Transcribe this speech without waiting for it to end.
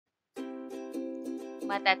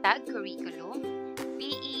Matatag Curriculum,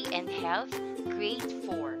 PE and Health, Grade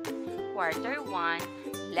 4, Quarter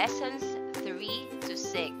 1, Lessons 3 to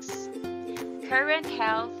 6. Current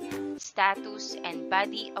Health, Status, and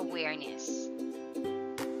Body Awareness.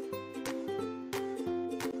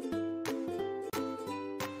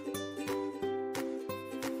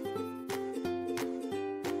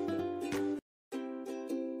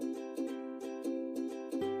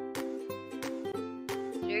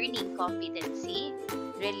 Learning competency,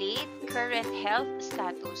 relate current health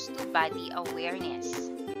status to body awareness.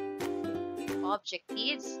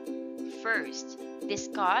 Objectives: first,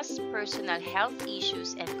 discuss personal health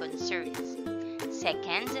issues and concerns.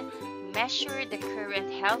 Second, measure the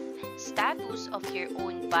current health status of your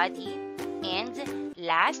own body. And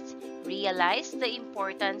last, realize the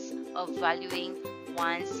importance of valuing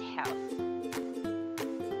one's health.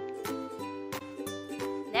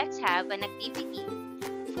 Let's have an activity.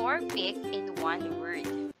 4 pick in 1 word.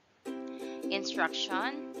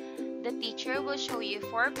 Instruction: the teacher will show you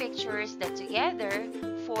 4 pictures that together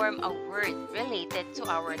form a word related to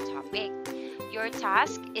our topic. Your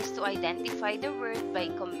task is to identify the word by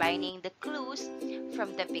combining the clues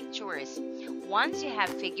from the pictures. Once you have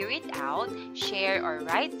figured it out, share or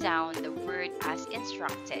write down the word as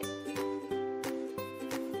instructed.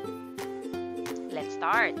 Let's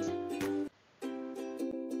start.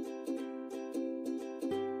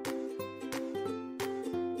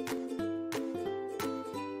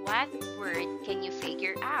 What word can you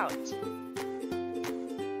figure out?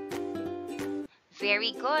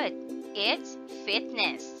 Very good. It's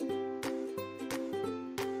fitness.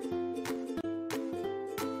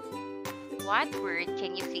 What word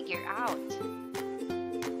can you figure out?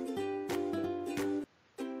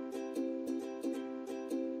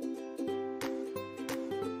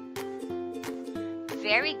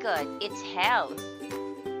 Very good. It's health.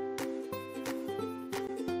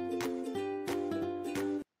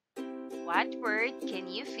 What word can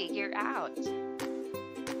you figure out?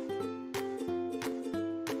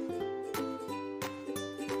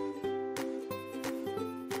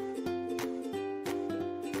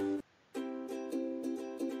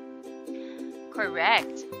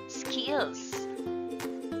 Correct. Skills.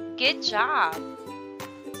 Good job.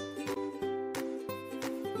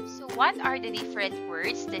 So what are the different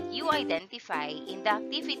words that you identify in the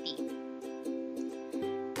activity?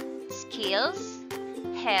 Skills,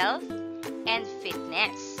 health, and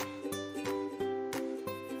fitness.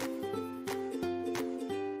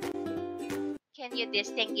 Can you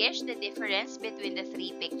distinguish the difference between the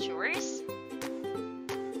 3 pictures?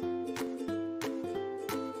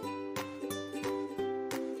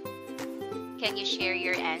 Can you share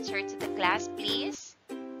your answer to the class, please?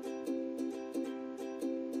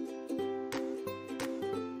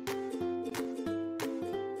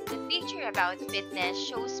 The picture about fitness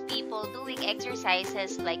shows people doing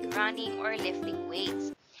exercises like running or lifting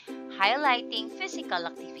weights, highlighting physical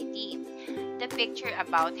activity. The picture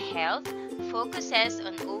about health focuses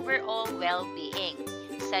on overall well-being,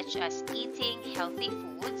 such as eating healthy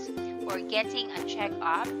foods or getting a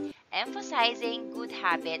checkup, emphasizing good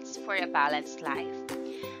habits for a balanced life.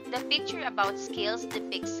 The picture about skills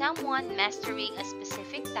depicts someone mastering a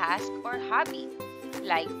specific task or hobby,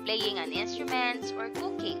 like playing an instrument or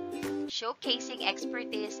cooking, showcasing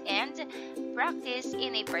expertise and practice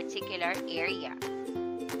in a particular area.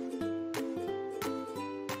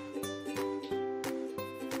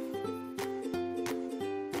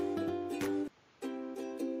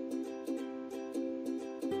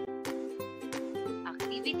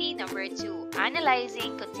 Activity number 2,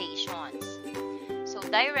 analyzing quotations. So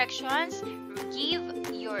directions: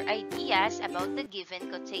 give your ideas about the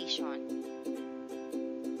given quotation.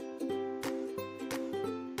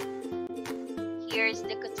 Here's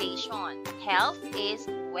the quotation: health is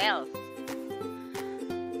wealth.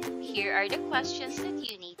 Here are the questions that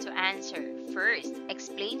you need to answer. First,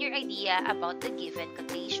 explain your idea about the given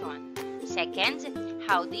quotation. Second,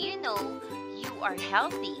 how do you know you are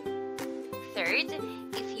healthy? Third,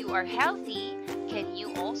 if you are healthy, can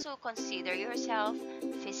you also consider yourself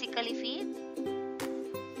physically fit?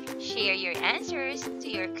 Share your answers to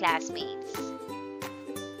your classmates.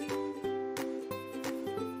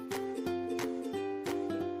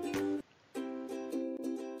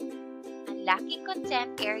 Unlocking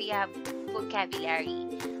content area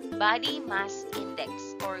vocabulary. Body mass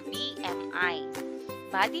index or BMI.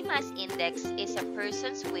 Body mass index is a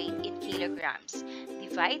person's weight in kilograms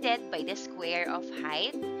divided by the square of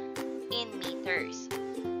height in meters.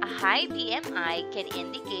 A high BMI can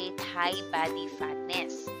indicate high body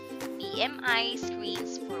fatness. BMI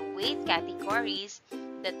screens for weight categories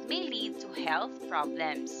that may lead to health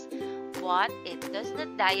problems. but it does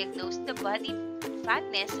not diagnose the body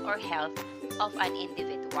fatness or health of an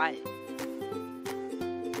individual.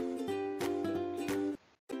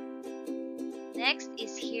 Next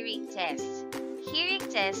is hearing tests. Hearing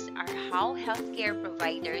tests are how healthcare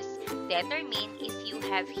providers determine if you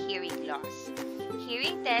have hearing loss.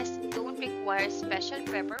 Hearing tests don't require special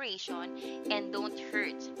preparation and don't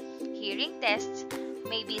hurt. Hearing tests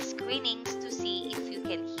may be screenings to see if you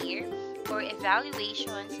can hear or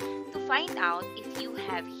evaluations to find out if you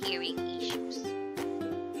have hearing issues.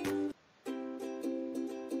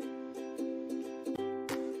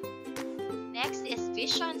 Next is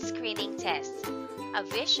vision screening test. A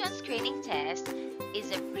vision screening test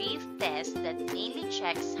is a brief test that mainly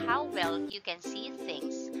checks how well you can see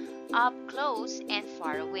things up close and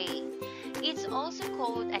far away. It's also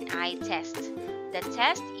called an eye test. The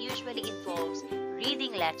test usually involves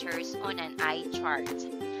reading letters on an eye chart.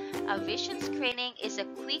 A vision screening is a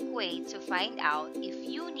quick way to find out if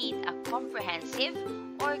you need a comprehensive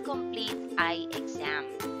or complete eye exam.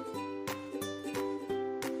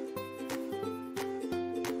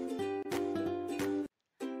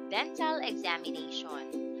 Dental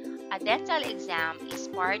examination. A dental exam is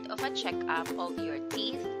part of a checkup of your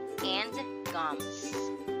teeth and gums.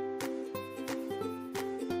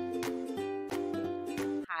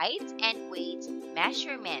 Height and weight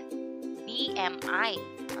measurement, BMI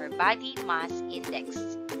or body mass index.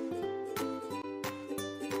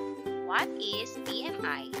 What is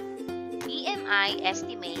BMI? BMI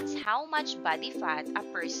estimates how much body fat a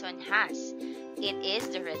person has. It is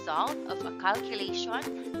the result of a calculation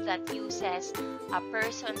that uses a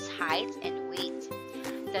person's height and weight.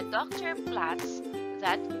 The doctor plots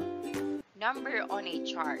that number on a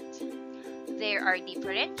chart. There are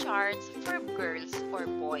different charts for girls or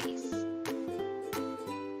boys.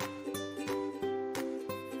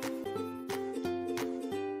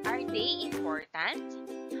 Are they important?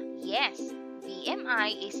 Yes,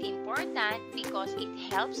 BMI is important because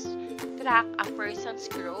it helps track a person's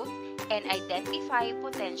growth and identify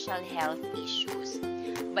potential health issues.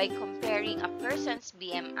 By comparing a person's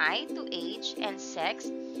BMI to age and sex,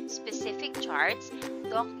 specific charts,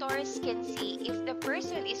 doctors can see if the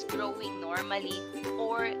person is growing normally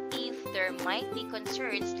or if there might be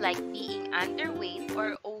concerns like being underweight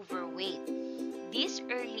or overweight. This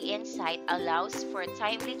early insight allows for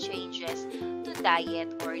timely changes to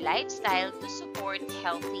diet or lifestyle to support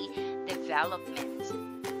healthy development.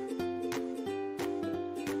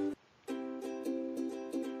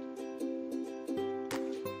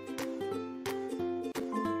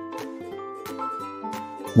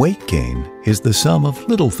 Weight gain is the sum of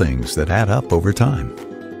little things that add up over time.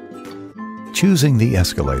 Choosing the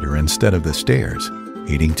escalator instead of the stairs,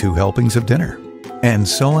 eating 2 helpings of dinner, and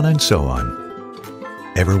so on and so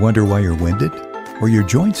on. Ever wonder why you're winded or your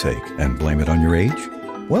joints ache and blame it on your age?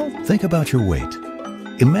 Well, think about your weight.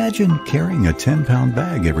 Imagine carrying a 10-pound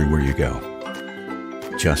bag everywhere you go.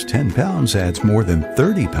 Just 10 pounds adds more than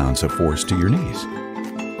 30 pounds of force to your knees.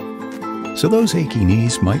 So those achy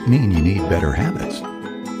knees might mean you need better habits.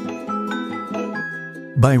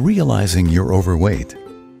 By realizing you're overweight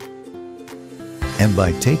and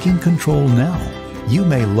by taking control now, you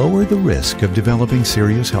may lower the risk of developing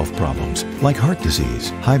serious health problems like heart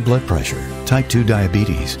disease, high blood pressure, type 2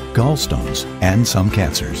 diabetes, gallstones, and some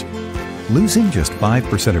cancers. Losing just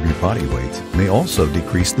 5% of your body weight may also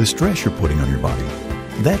decrease the stress you're putting on your body.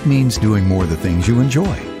 That means doing more of the things you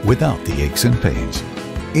enjoy without the aches and pains.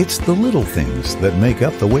 It's the little things that make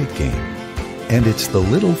up the weight gain. And it's the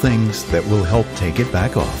little things that will help take it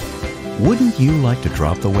back off. Wouldn't you like to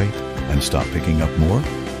drop the weight and stop picking up more?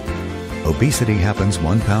 Obesity happens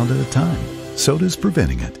 1 pound at a time. So does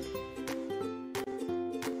preventing it.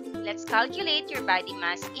 Let's calculate your body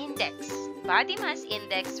mass index. Body mass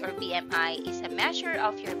index or BMI is a measure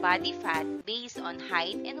of your body fat based on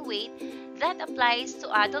height and weight that applies to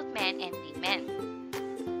adult men and women.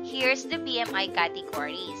 Here's the BMI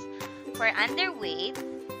categories. For underweight,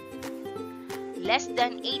 less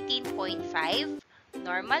than 18.5,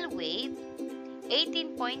 normal weight,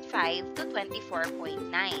 18.5 to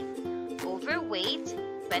 24.9, overweight,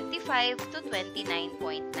 25 to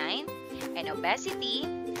 29.9, and obesity,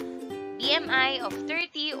 BMI of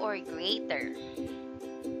 30 or greater.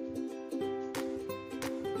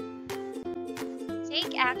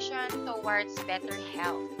 Take action towards better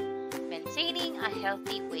health. Maintaining a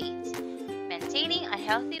healthy weight. Maintaining a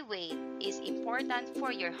healthy weight is important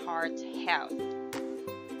for your heart health.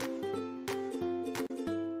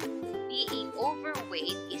 Being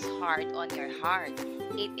overweight is hard on your heart.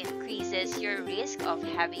 It increases your risk of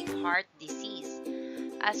having heart disease,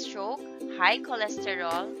 a stroke, high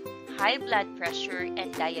cholesterol, high blood pressure,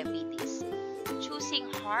 and diabetes.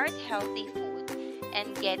 Choosing heart-healthy food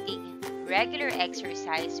and getting regular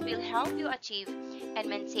exercise will help you achieve and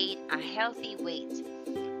maintain a healthy weight.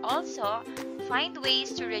 Also, find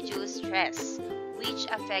ways to reduce stress, which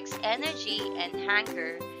affects energy and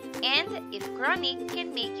hunger, and if chronic,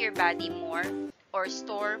 can make your body more or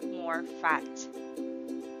store more fat.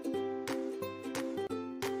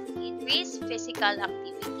 Increase physical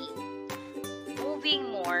activity. Moving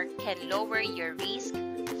more can lower your risk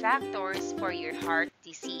factors for your heart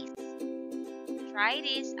disease. Try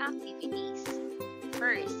these activities.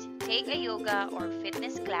 First, take a yoga or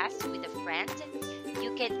fitness class with a friend.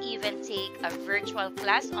 You can even take a virtual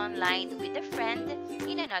class online with a friend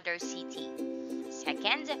in another city.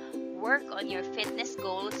 Second, work on your fitness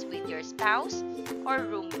goals with your spouse or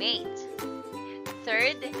roommate.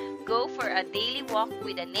 Third, go for a daily walk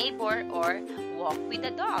with a neighbor or walk with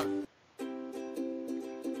a dog.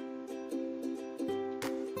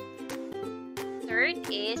 Third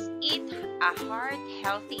is eat a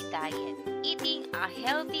heart-healthy diet. Eating a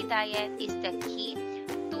healthy diet is the key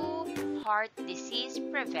to heart disease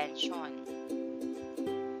prevention.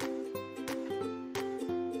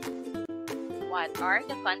 What are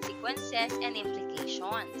the consequences and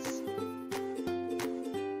implications?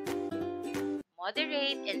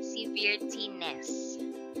 Moderate and severe thinness.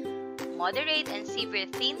 Moderate and severe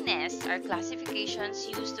thinness are classifications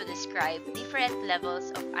used to describe different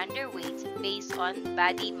levels of underweight based on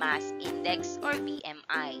body mass index or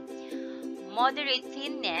BMI. Moderate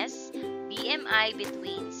thinness, BMI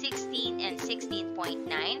between 16 and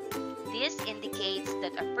 16.9. This indicates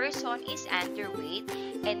that a person is underweight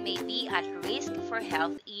and may be at risk for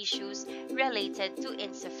health issues related to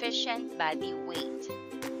insufficient body weight.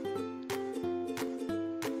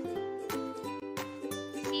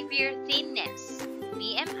 Severe thinness,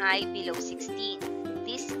 BMI below 16.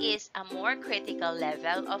 This is a more critical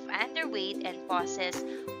level of underweight and poses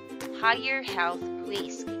higher health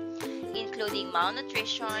risk, including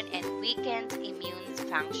malnutrition and weakened immune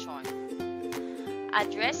function.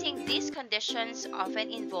 Addressing these conditions often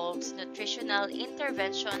involves nutritional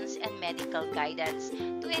interventions and medical guidance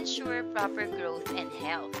to ensure proper growth and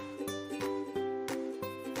health.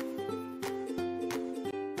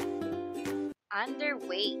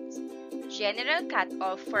 Underweight. General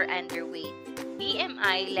cutoff for underweight.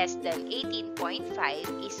 BMI less than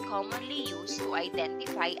 18.5 is commonly used to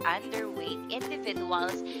identify underweight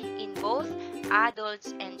individuals in both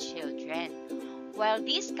adults and children. While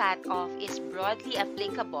this cutoff is broadly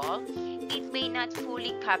applicable, it may not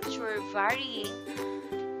fully capture varying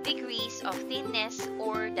degrees of thinness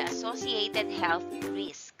or the associated health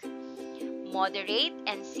risk. Moderate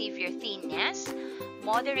and severe thinness.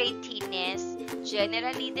 Moderate thinness,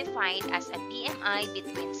 generally defined as a BMI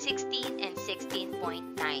between 16 and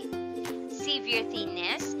 16.9. Severe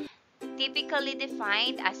thinness, typically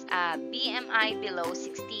defined as a BMI below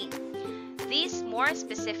 16. These more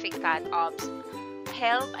specific cutoffs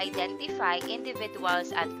help identify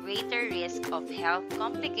individuals at greater risk of health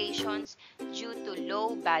complications due to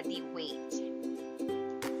low body weight.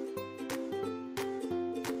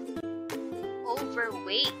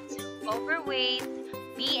 Overweight,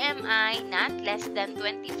 BMI not less than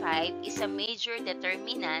 25 is a major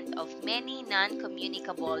determinant of many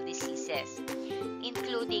non-communicable diseases,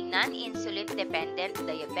 including non-insulin dependent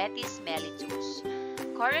diabetes mellitus,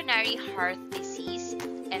 coronary heart disease,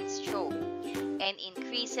 and stroke, and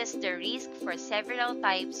increases the risk for several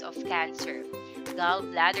types of cancer,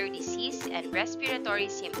 gallbladder disease, and respiratory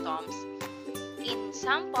symptoms. In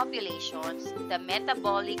some populations, the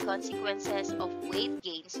metabolic consequences of weight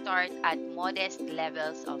gain start at modest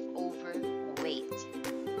levels of overweight.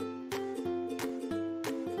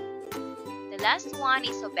 The last one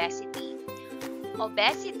is obesity.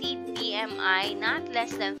 Obesity BMI not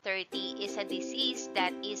less than 30 is a disease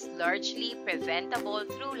that is largely preventable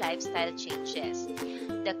through lifestyle changes.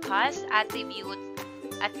 The costs attributable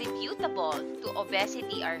to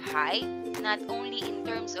obesity are high, not only in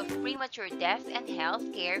terms of premature death and health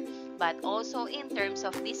care, but also in terms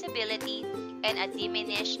of disability and a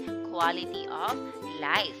diminished quality of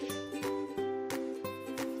life.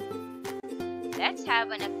 Let's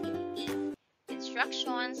have an activity.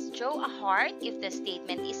 Instructions: draw a heart if the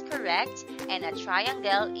statement is correct and a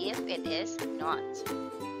triangle if it is not.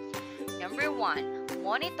 Number 1.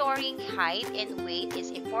 Monitoring height and weight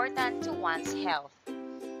is important to one's health.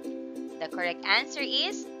 The correct answer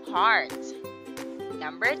is heart.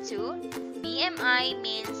 Number 2. BMI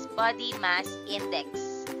means body mass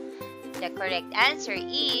index. The correct answer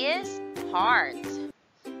is heart.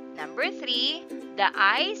 Number 3. The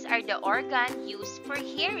eyes are the organ used for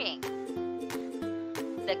hearing.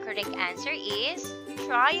 The correct answer is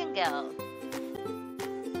triangle.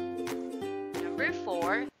 Number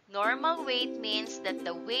 4, normal weight means that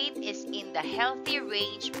the weight is in the healthy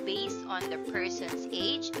range based on the person's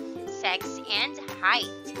age, sex, and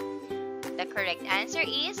height. The correct answer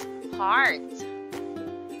is heart.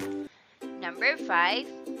 Number 5,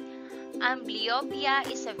 amblyopia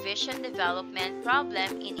is a vision development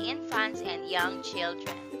problem in infants and young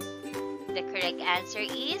children. The correct answer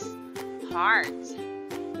is heart.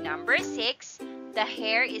 Number 6, the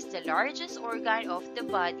hair is the largest organ of the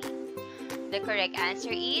body. The correct answer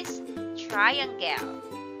is triangle.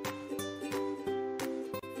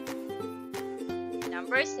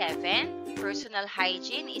 Number 7, personal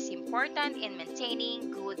hygiene is important in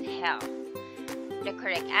maintaining good health. The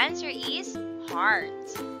correct answer is heart.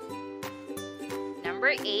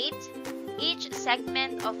 Number 8, each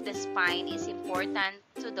segment of the spine is important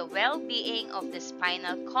to the well-being of the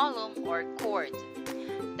spinal column or cord.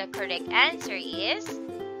 The correct answer is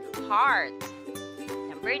heart.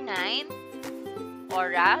 Number 9,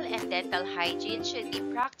 oral and dental hygiene should be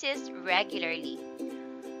practiced regularly.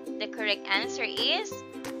 The correct answer is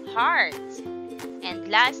heart. And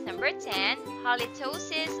last, number 10,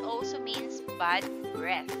 halitosis also means bad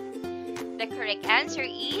breath. The correct answer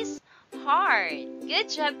is heart. Good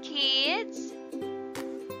job, kids!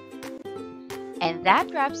 And that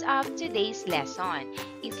wraps up today's lesson.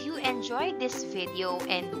 If you enjoyed this video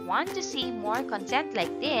and want to see more content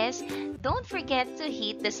like this, don't forget to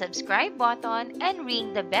hit the subscribe button and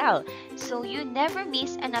ring the bell so you never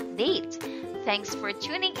miss an update. Thanks for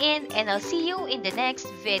tuning in, and I'll see you in the next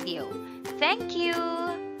video. Thank you!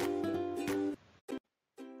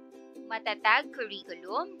 Matatag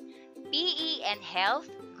Curriculum, PE and Health,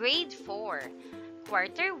 Grade 4,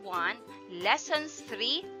 Quarter 1, Lessons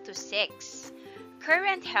 3 to 6.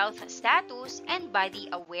 Current health status and body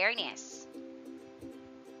awareness.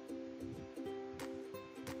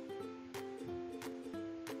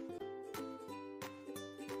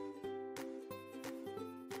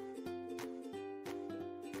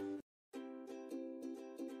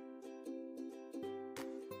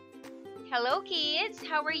 Hello kids,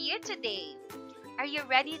 how are you today? Are you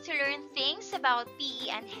ready to learn things about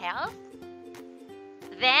PE and health?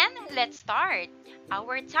 Then, let's start.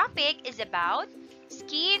 Our topic is about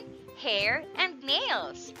skin, hair, and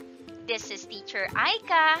nails. This is Teacher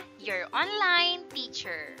Aika, your online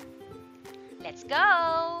teacher. Let's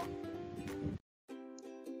go!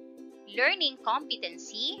 Learning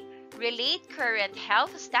competency, relate current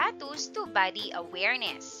health status to body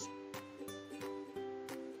awareness.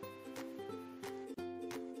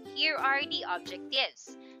 Here are the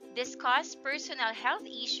objectives. Discuss personal health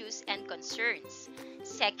issues and concerns.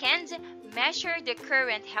 Second, measure the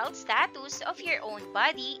current health status of your own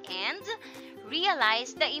body and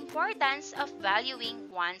realize the importance of valuing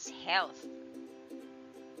one's health.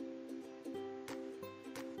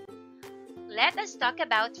 Let us talk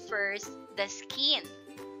about first the skin.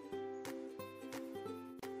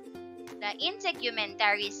 The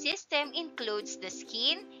integumentary system includes the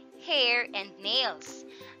skin, hair, and nails.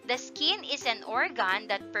 The skin is an organ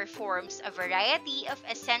that performs a variety of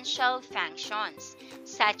essential functions,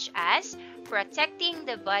 such as protecting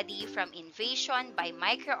the body from invasion by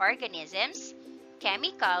microorganisms,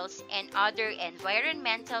 chemicals, and other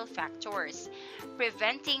environmental factors,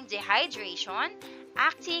 preventing dehydration,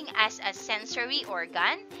 acting as a sensory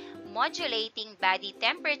organ, modulating body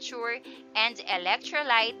temperature and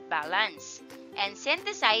electrolyte balance, and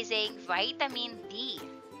synthesizing vitamin D.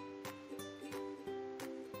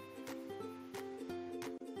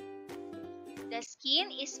 The skin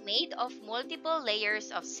is made of multiple layers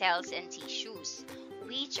of cells and tissues,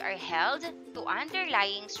 which are held to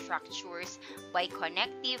underlying structures by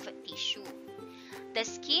connective tissue. The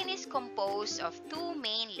skin is composed of two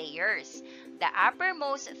main layers, the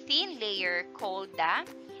uppermost thin layer called the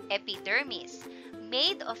epidermis,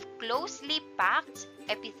 made of closely packed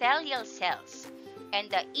epithelial cells, and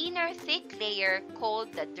the inner thick layer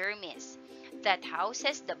called the dermis, that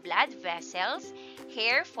houses the blood vessels,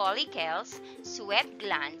 hair follicles, sweat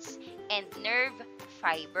glands, and nerve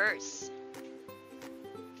fibers.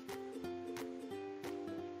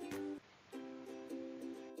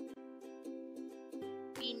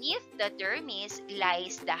 Beneath the dermis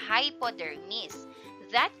lies the hypodermis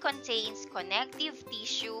that contains connective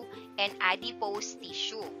tissue and adipose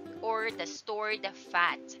tissue, or the stored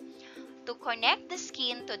fat, to connect the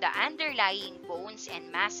skin to the underlying bones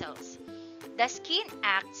and muscles. The skin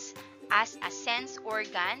acts as a sense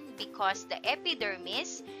organ because the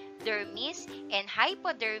epidermis, dermis, and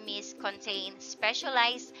hypodermis contain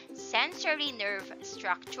specialized sensory nerve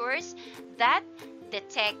structures that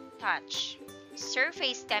detect touch,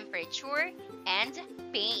 surface temperature, and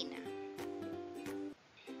pain.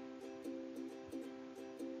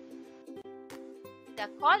 The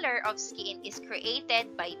color of skin is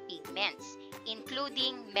created by pigments,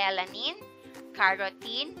 including melanin,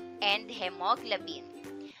 carotene, and hemoglobin.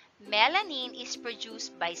 Melanin is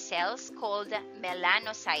produced by cells called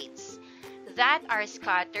melanocytes that are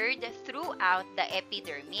scattered throughout the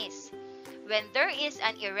epidermis. When there is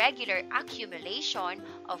an irregular accumulation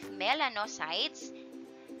of melanocytes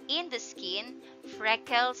in the skin,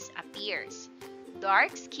 freckles appears.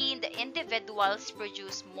 Dark-skinned individuals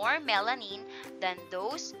produce more melanin than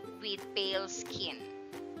those with pale skin.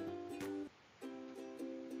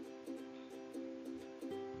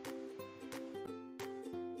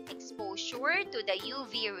 Exposure to the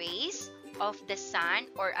UV rays of the sun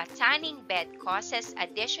or a tanning bed causes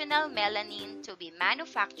additional melanin to be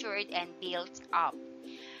manufactured and built up,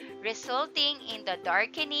 resulting in the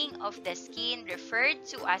darkening of the skin referred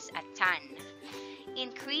to as a tan.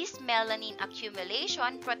 Increased melanin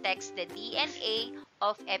accumulation protects the DNA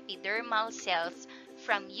of epidermal cells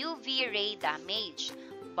from UV ray damage,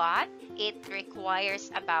 but it requires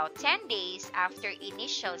about 10 days after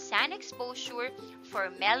initial sun exposure for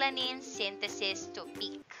melanin synthesis to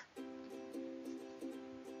peak.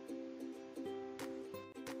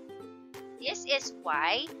 This is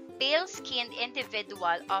why pale-skinned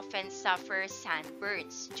individuals often suffer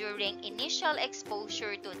sunburns during initial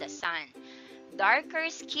exposure to the sun.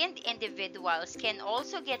 Darker-skinned individuals can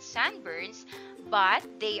also get sunburns, but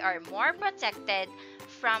they are more protected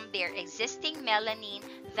from their existing melanin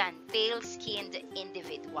than pale-skinned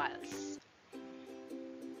individuals.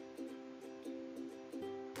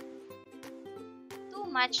 Too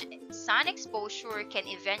much sun exposure can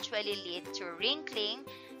eventually lead to wrinkling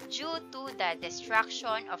due to the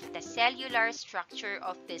destruction of the cellular structure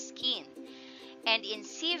of the skin, and in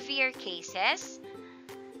severe cases,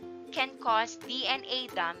 can cause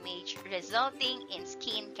DNA damage resulting in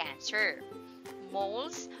skin cancer.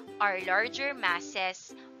 Moles are larger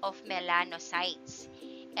masses of melanocytes,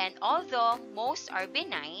 and although most are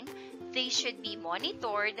benign, they should be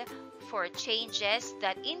monitored for changes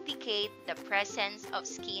that indicate the presence of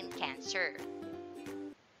skin cancer.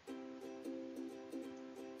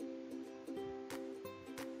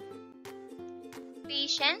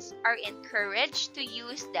 Patients are encouraged to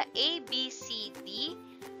use the ABCDE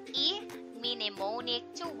mnemonic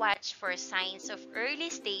to watch for signs of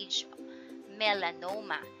early-stage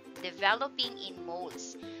melanoma developing in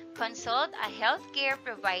moles. Consult a healthcare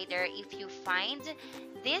provider if you find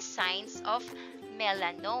these signs of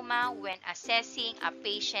melanoma when assessing a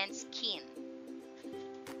patient's skin.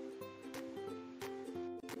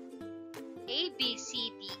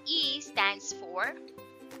 ABCDE stands for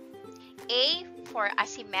A for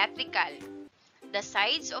asymmetrical. The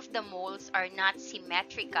sides of the moles are not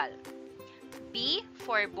symmetrical. B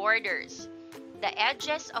for borders. The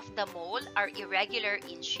edges of the mole are irregular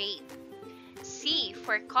in shape. C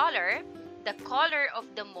for color. The color of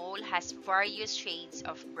the mole has various shades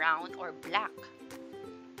of brown or black.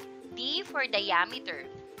 D for diameter.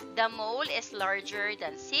 The mole is larger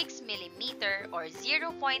than 6 mm or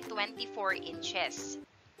 0.24 inches.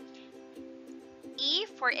 E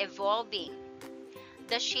for evolving.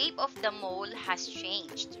 The shape of the mole has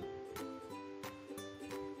changed.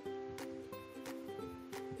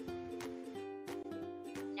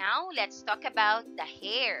 Now let's talk about the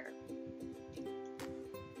hair.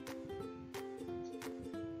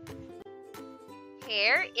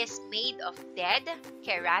 Hair is made of dead,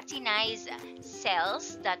 keratinized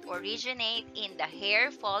cells that originate in the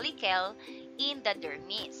hair follicle in the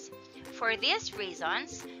dermis. For these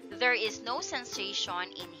reasons, there is no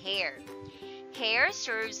sensation in hair. Hair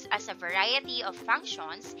serves as a variety of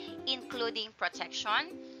functions, including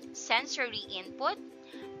protection, sensory input,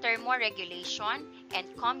 thermoregulation, and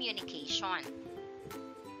communication.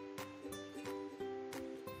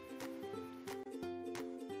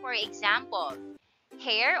 For example,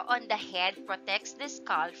 hair on the head protects the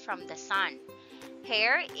skull from the sun.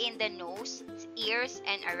 Hair in the nose, ears,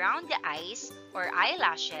 and around the eyes or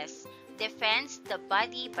eyelashes defends the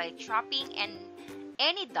body by trapping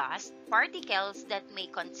any dust particles that may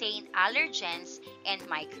contain allergens and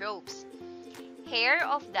microbes. Hair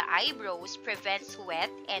of the eyebrows prevents sweat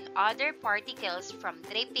and other particles from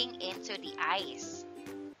dripping into the eyes.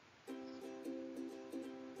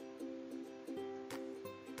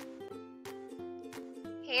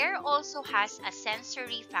 Hair also has a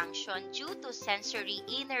sensory function due to sensory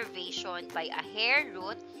innervation by a hair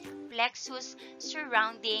root plexus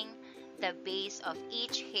surrounding the base of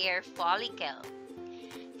each hair follicle.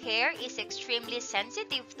 Hair is extremely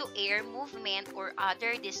sensitive to air movement or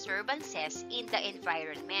other disturbances in the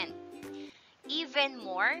environment, even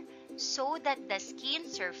more so than the skin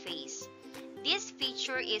surface. This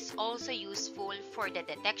feature is also useful for the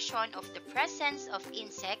detection of the presence of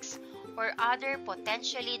insects or other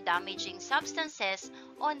potentially damaging substances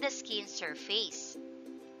on the skin surface.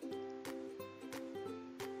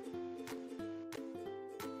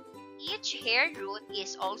 Each hair root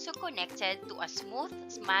is also connected to a smooth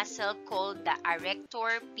muscle called the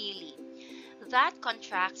arrector pili that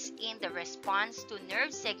contracts in the response to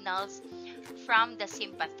nerve signals from the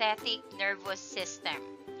sympathetic nervous system,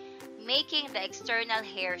 making the external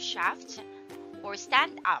hair shaft or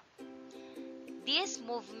stand up. This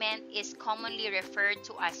movement is commonly referred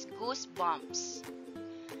to as goosebumps.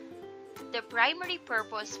 The primary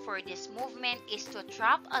purpose for this movement is to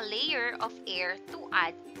trap a layer of air to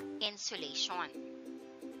add insulation.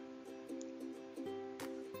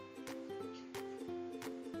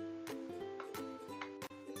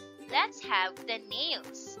 Let's have the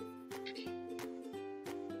nails.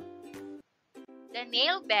 The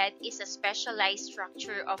nail bed is a specialized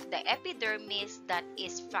structure of the epidermis that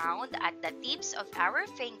is found at the tips of our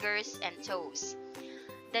fingers and toes.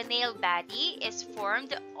 The nail body is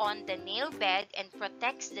formed on the nail bed and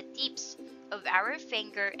protects the tips of our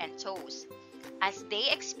finger and toes as they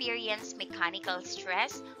experience mechanical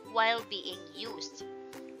stress while being used.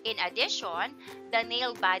 In addition, the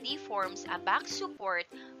nail body forms a back support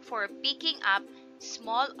for picking up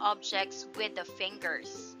small objects with the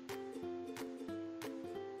fingers.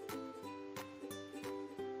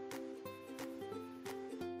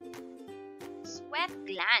 Sweat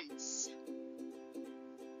glands.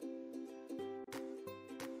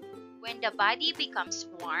 When the body becomes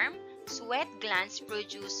warm, sweat glands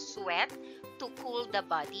produce sweat to cool the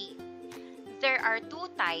body. There are two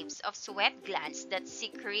types of sweat glands that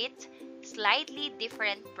secrete slightly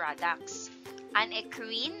different products. An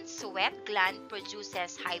eccrine sweat gland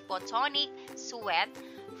produces hypotonic sweat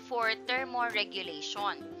for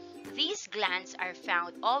thermoregulation. These glands are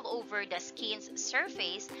found all over the skin's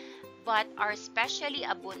surface but are especially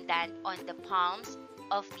abundant on the palms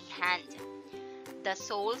of the hand, the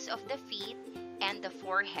soles of the feet, and the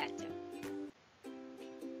forehead.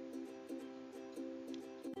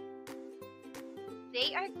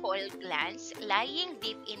 They are coiled glands lying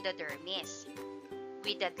deep in the dermis,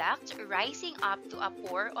 with a duct rising up to a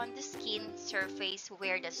pore on the skin surface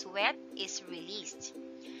where the sweat is released.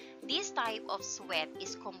 This type of sweat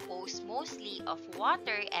is composed mostly of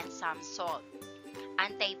water and some salt,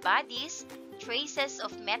 antibodies, traces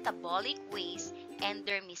of metabolic waste, and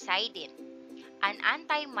dermicidin, an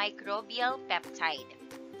antimicrobial peptide.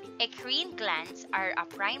 Eccrine glands are a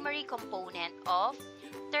primary component of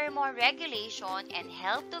thermoregulation and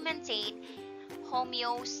help to maintain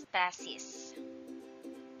homeostasis.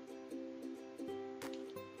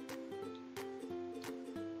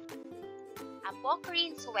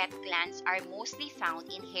 Apocrine sweat glands are mostly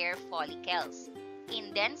found in hair follicles,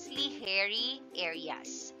 in densely hairy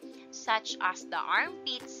areas, such as the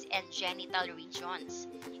armpits and genital regions.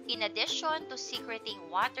 In addition to secreting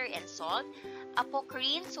water and salt,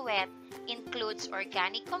 apocrine sweat includes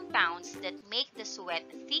organic compounds that make the sweat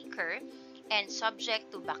thicker and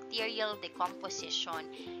subject to bacterial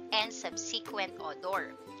decomposition and subsequent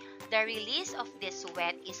odor. The release of this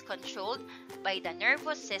sweat is controlled by the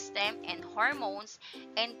nervous system and hormones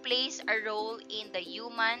and plays a role in the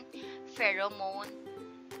human pheromone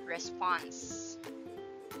response.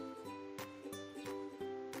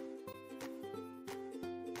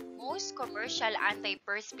 Most commercial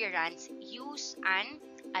antiperspirants use an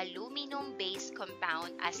aluminum-based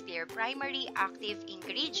compound as their primary active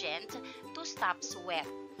ingredient to stop sweat.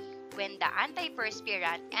 When the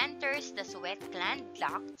antiperspirant enters the sweat gland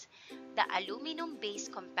duct, the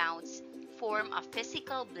aluminum-based compounds form a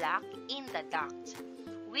physical block in the duct,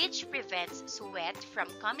 which prevents sweat from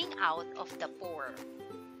coming out of the pore.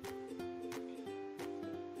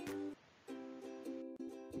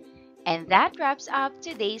 And that wraps up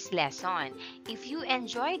today's lesson. If you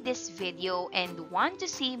enjoyed this video and want to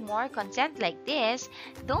see more content like this,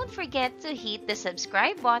 don't forget to hit the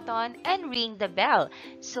subscribe button and ring the bell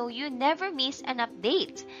so you never miss an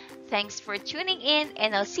update. Thanks for tuning in,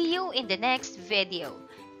 and I'll see you in the next video.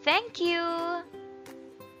 Thank you!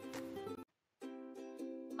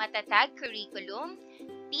 Matatag Curriculum,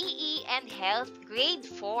 PE and Health Grade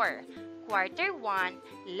 4, Quarter 1,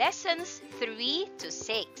 Lessons 3 to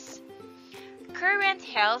 6. Current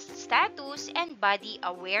health status and body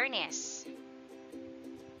awareness.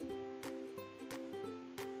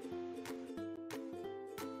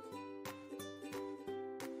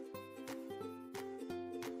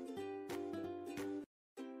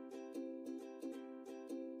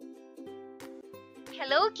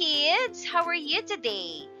 Hello, kids! How are you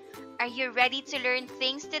today? Are you ready to learn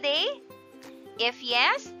things today? If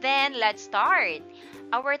yes, then let's start.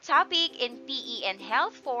 Our topic in PE and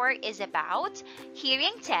Health 4 is about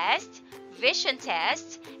hearing tests, vision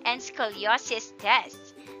tests, and scoliosis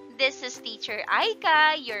tests. This is Teacher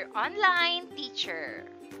Aika, your online teacher.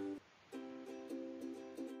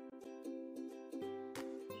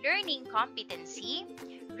 Learning competency.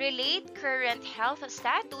 Relate current health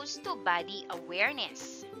status to body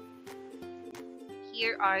awareness.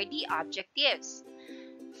 Here are the objectives.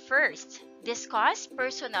 First, discuss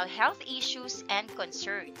personal health issues and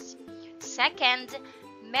concerns. Second,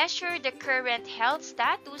 measure the current health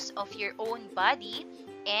status of your own body.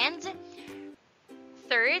 And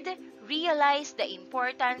third, realize the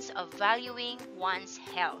importance of valuing one's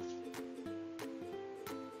health.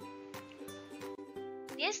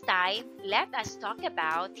 This time, let us talk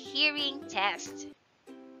about hearing tests.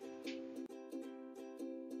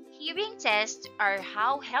 Hearing tests are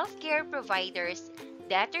how healthcare providers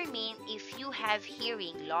determine if you have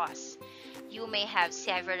hearing loss. You may have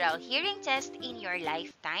several hearing tests in your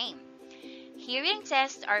lifetime. Hearing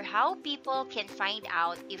tests are how people can find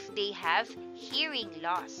out if they have hearing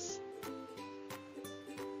loss.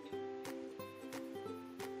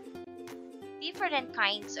 Different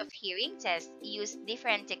kinds of hearing tests use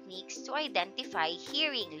different techniques to identify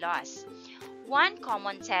hearing loss. One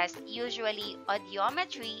common test, usually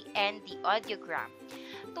audiometry and the audiogram,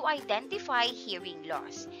 to identify hearing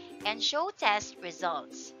loss and show test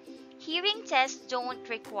results. Hearing tests don't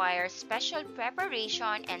require special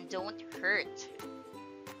preparation and don't hurt.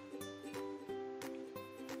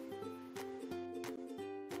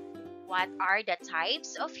 What are the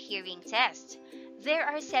types of hearing tests? There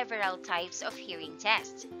are several types of hearing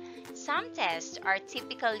tests. Some tests are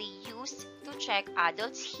typically used to check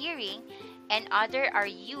adults' hearing and others are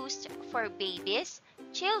used for babies,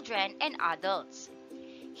 children, and adults.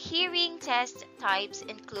 Hearing test types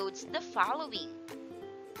includes the following.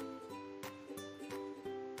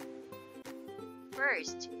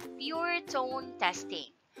 First, pure tone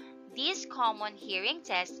testing. This common hearing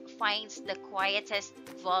test finds the quietest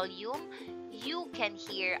volume you can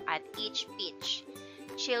hear at each pitch.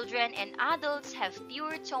 Children and adults have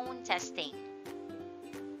pure tone testing.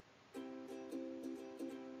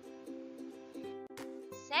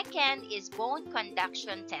 Second is bone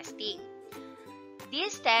conduction testing.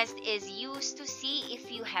 This test is used to see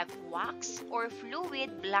if you have wax or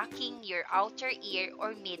fluid blocking your outer ear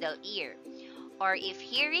or middle ear, or if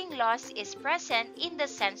hearing loss is present in the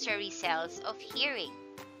sensory cells of hearing.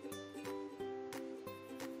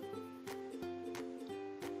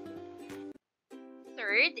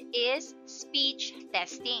 Third is speech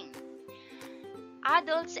testing.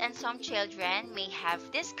 Adults and some children may have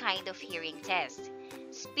this kind of hearing test.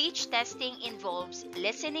 Speech testing involves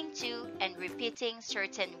listening to and repeating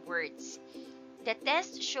certain words. The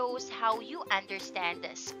test shows how you understand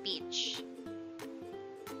speech.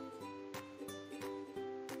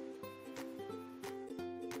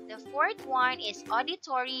 The fourth one is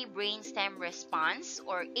auditory brainstem response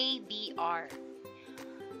or ABR.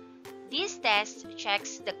 This test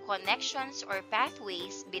checks the connections or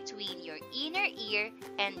pathways between your inner ear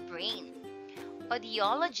and brain.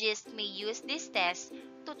 Audiologists may use this test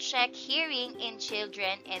to check hearing in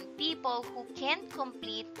children and people who can't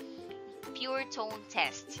complete pure tone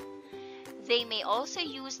test. They may also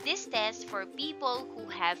use this test for people who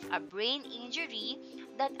have a brain injury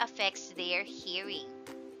that affects their hearing.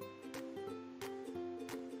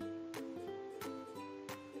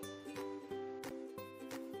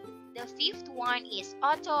 The fifth one is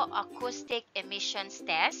Otoacoustic Emissions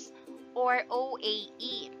Test or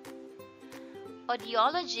OAE.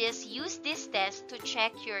 Audiologists use this test to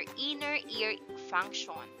check your inner ear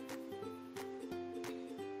function.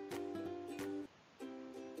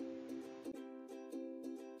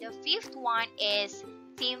 The fifth one is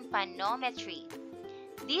tympanometry.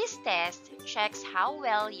 This test checks how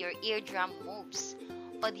well your eardrum moves.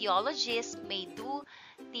 Audiologists may do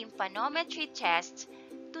tympanometry tests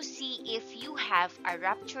to see if you have a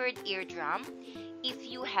ruptured eardrum, if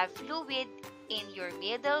you have fluid in your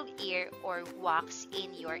middle ear or wax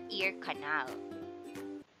in your ear canal.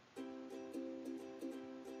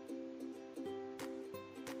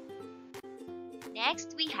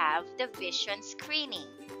 Next, we have the vision screening.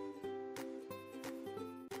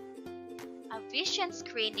 A vision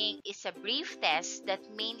screening is a brief test that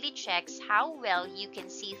mainly checks how well you can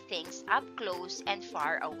see things up close and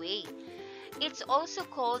far away. It's also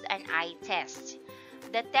called an eye test.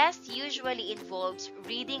 The test usually involves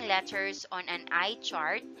reading letters on an eye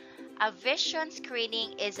chart, A vision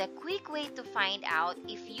screening is a quick way to find out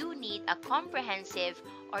if you need a comprehensive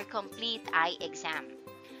or complete eye exam.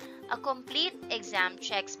 A complete exam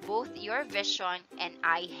checks both your vision and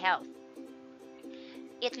eye health.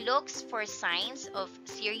 It looks for signs of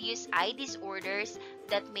serious eye disorders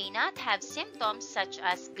that may not have symptoms such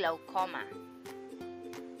as glaucoma.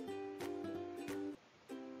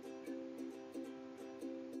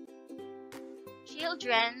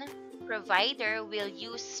 Children provider will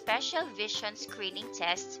use special vision screening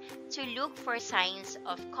tests to look for signs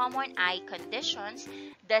of common eye conditions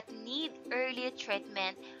that need early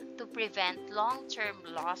treatment to prevent long-term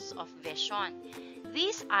loss of vision.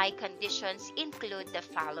 These eye conditions include the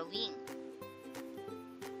following.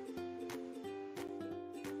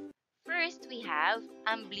 First, we have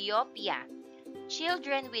amblyopia.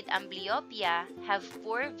 Children with amblyopia have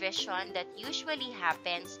poor vision that usually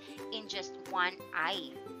happens in just one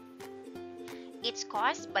eye. It's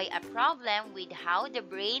caused by a problem with how the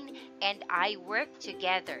brain and eye work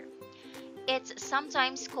together. It's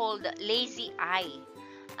sometimes called lazy eye.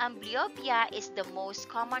 Amblyopia is the most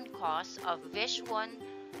common cause of vision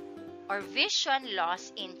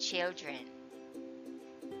loss in children.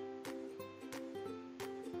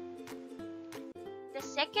 The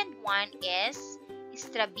second one is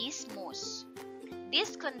strabismus.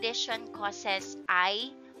 This condition causes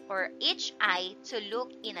each eye to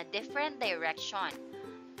look in a different direction.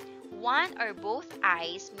 One or both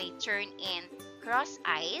eyes may turn in cross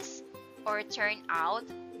eyes or turn out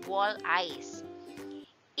wall eyes.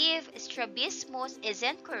 If strabismus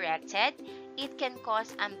isn't corrected, it can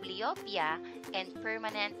cause amblyopia and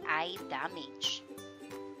permanent eye damage.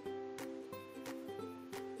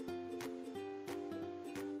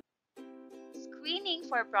 Screening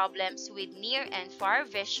for problems with near and far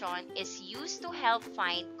vision is used to help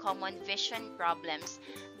find common vision problems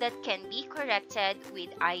that can be corrected with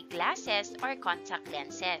eyeglasses or contact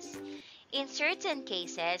lenses. In certain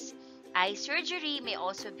cases, eye surgery may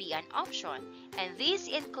also be an option, and these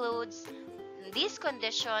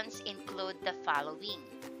conditions include the following.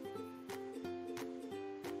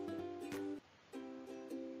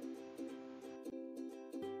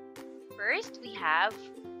 First, we have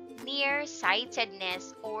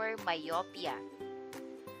nearsightedness or myopia.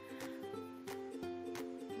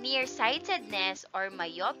 Nearsightedness or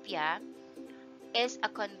myopia is a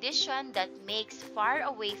condition that makes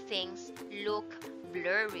faraway things look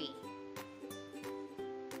blurry.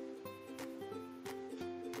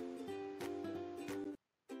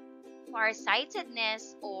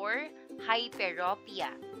 Farsightedness or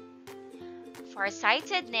hyperopia.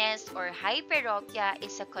 Farsightedness or hyperopia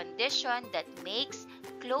is a condition that makes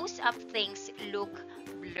close-up things look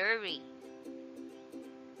blurry.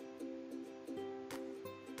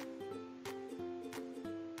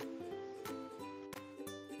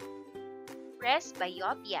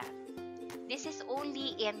 Presbyopia. This is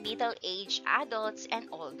only in middle-aged adults and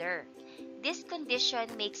older. This condition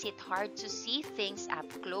makes it hard to see things up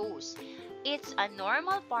close. It's a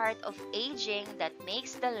normal part of aging that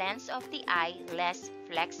makes the lens of the eye less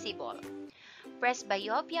flexible.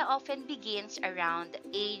 Presbyopia often begins around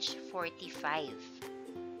age 45.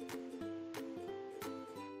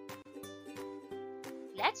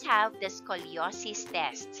 Let's have the scoliosis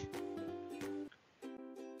test.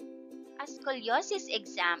 A scoliosis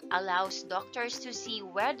exam allows doctors to see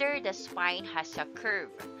whether the spine has a curve.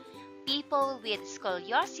 People with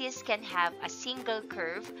scoliosis can have a single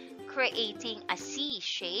curve, creating a C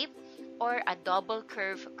shape, or a double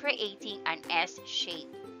curve, creating an S shape.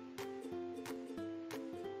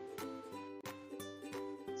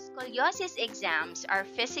 Scoliosis exams are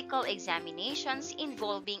physical examinations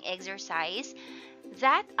involving exercise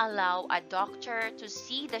that allow a doctor to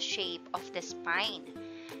see the shape of the spine.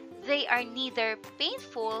 They are neither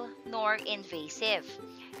painful nor invasive,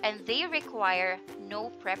 and they require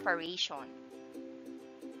no preparation.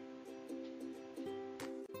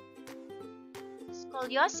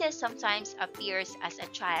 Scoliosis sometimes appears as a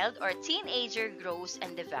child or teenager grows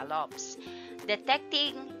and develops.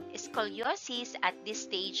 Detecting scoliosis at this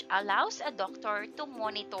stage allows a doctor to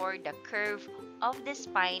monitor the curve of the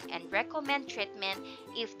spine and recommend treatment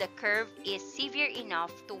if the curve is severe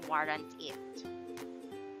enough to warrant it.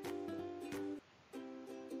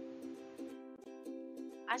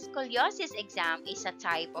 A scoliosis exam is a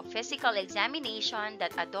type of physical examination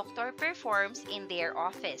that a doctor performs in their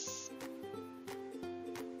office.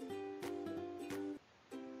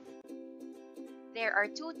 There are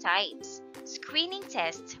two types: screening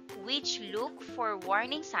tests, which look for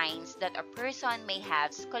warning signs that a person may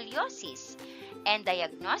have scoliosis, and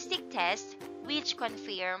diagnostic tests, which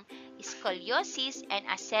confirm scoliosis and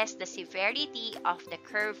assess the severity of the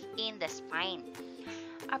curve in the spine.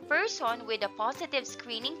 A person with a positive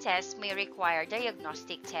screening test may require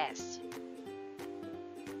diagnostic tests.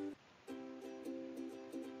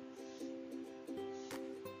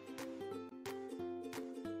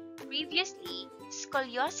 Previously,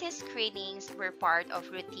 scoliosis screenings were part of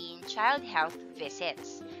routine child health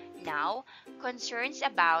visits. Now, concerns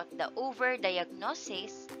about the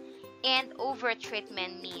overdiagnosis and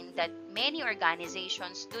overtreatment mean that many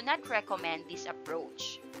organizations do not recommend this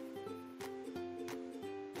approach.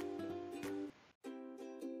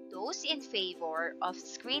 Those in favor of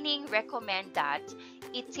screening recommend that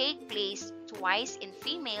it take place twice in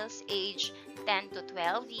females aged 10 to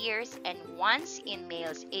 12 years and once in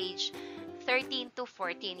males aged 13 to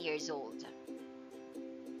 14 years old.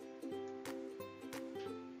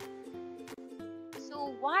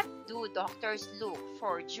 So what do doctors look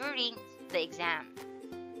for during the exam?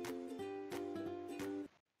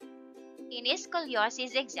 In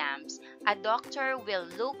scoliosis exams, a doctor will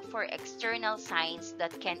look for external signs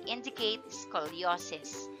that can indicate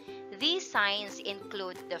scoliosis. These signs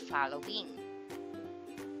include the following.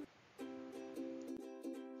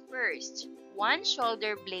 First, one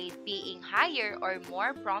shoulder blade being higher or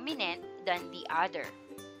more prominent than the other.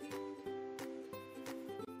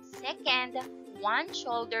 Second, one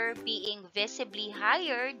shoulder being visibly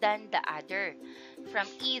higher than the other, from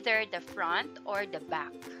either the front or the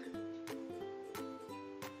back.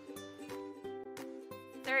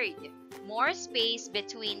 Third, more space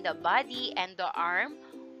between the body and the arm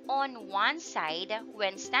on one side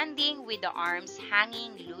when standing with the arms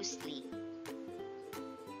hanging loosely.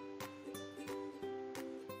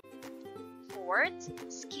 Fourth,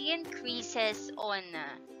 skin creases on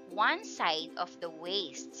one side of the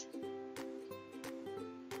waist.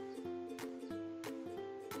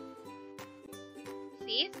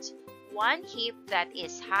 Fifth, one hip that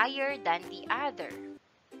is higher than the other.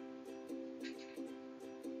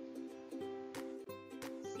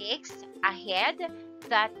 Sixth, a head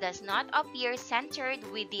that does not appear centered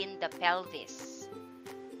within the pelvis.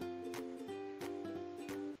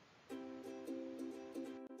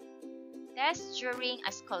 Tests during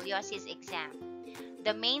a scoliosis exam.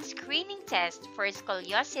 The main screening test for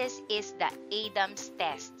scoliosis is the Adams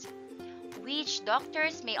test, which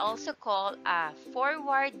doctors may also call a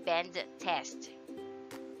forward bend test.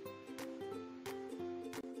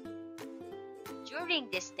 During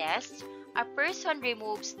this test, a person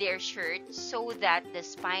removes their shirt so that the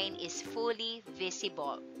spine is fully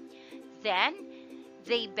visible. Then,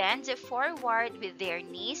 they bend forward with their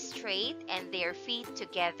knees straight and their feet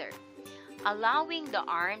together, allowing the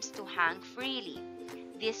arms to hang freely.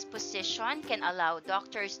 This position can allow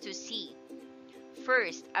doctors to see,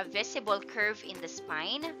 first, a visible curve in the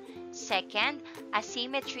spine, second,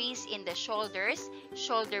 asymmetries in the shoulders,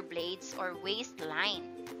 shoulder blades, or waistline,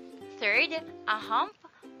 third, a hump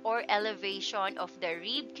or elevation of the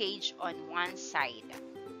rib cage on one side.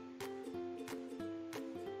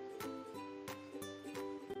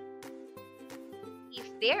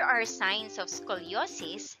 If there are signs of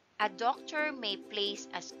scoliosis, a doctor may place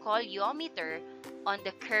a scoliometer on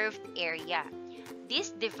the curved area. This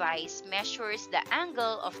device measures the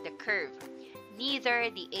angle of the curve. Neither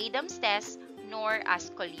the Adams test nor a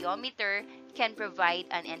scoliometer can provide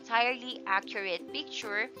an entirely accurate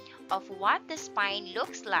picture of what the spine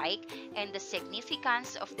looks like and the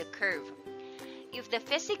significance of the curve. If the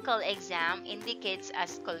physical exam indicates a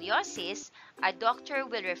scoliosis, a doctor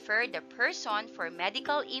will refer the person for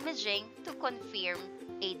medical imaging to confirm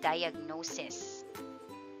a diagnosis.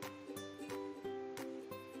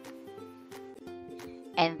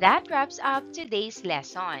 And that wraps up today's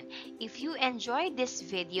lesson. If you enjoyed this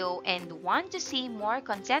video and want to see more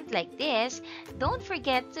content like this, don't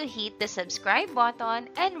forget to hit the subscribe button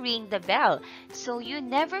and ring the bell so you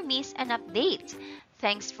never miss an update.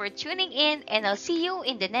 Thanks for tuning in, and I'll see you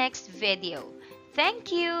in the next video.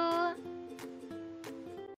 Thank you!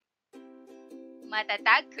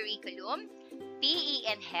 Matatag Curriculum,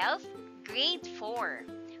 PE and Health, Grade 4,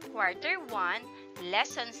 Quarter 1,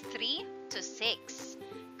 Lessons 3 to 6,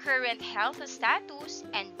 Current Health Status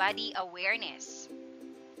and Body Awareness.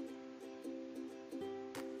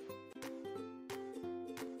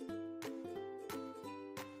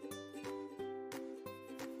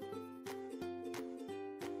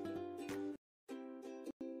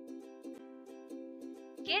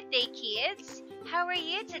 Good day, kids! How are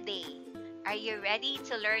you today? Are you ready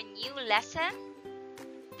to learn new lesson?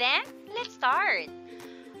 Then, let's start!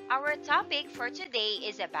 Our topic for today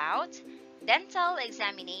is about dental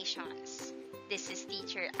examinations. This is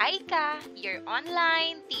Teacher Aika, your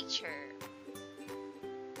online teacher.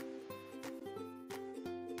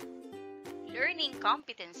 Learning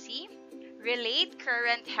competency. Relate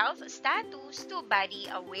current health status to body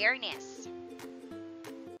awareness.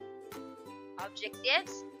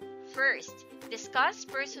 Objectives. First, discuss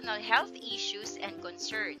personal health issues and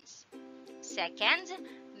concerns. Second,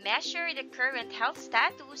 measure the current health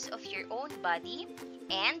status of your own body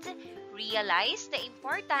and realize the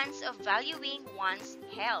importance of valuing one's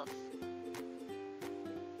health.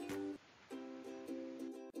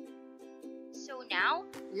 So now,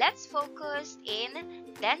 let's focus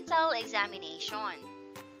in dental examination.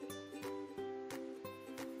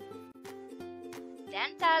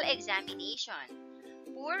 Dental examination.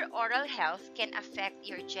 Poor oral health can affect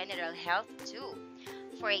your general health too.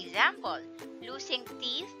 For example, losing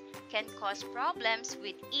teeth can cause problems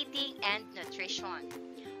with eating and nutrition,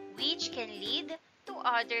 which can lead to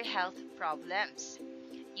other health problems.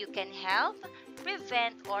 You can help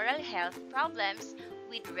prevent oral health problems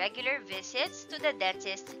with regular visits to the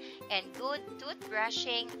dentist and good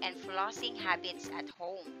toothbrushing and flossing habits at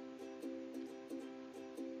home.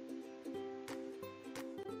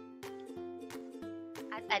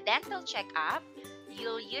 At a dental checkup,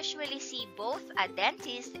 you'll usually see both a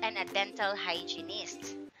dentist and a dental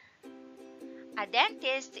hygienist. A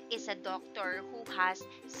dentist is a doctor who has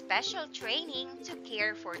special training to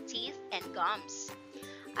care for teeth and gums.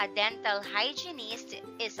 A dental hygienist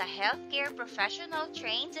is a healthcare professional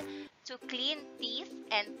trained to clean teeth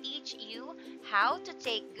and teach you how to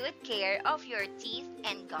take good care of your teeth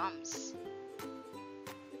and gums.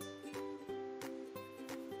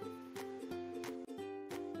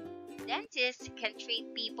 Dentists can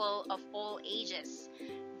treat people of all ages.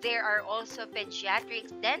 There are also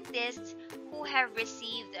pediatric dentists who have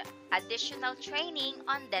received additional training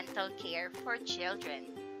on dental care for children.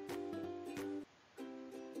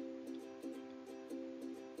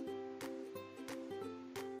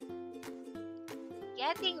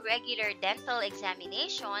 Getting regular dental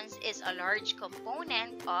examinations is a large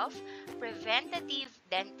component of preventative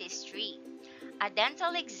dentistry. A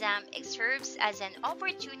dental exam serves as an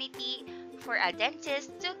opportunity for a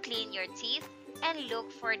dentist to clean your teeth and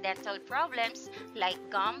look for dental problems like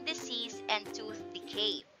gum disease and tooth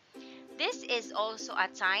decay. This is also a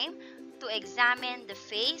time to examine the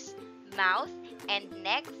face, mouth, and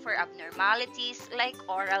neck for abnormalities like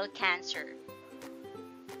oral cancer.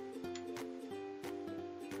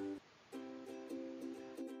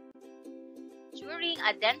 During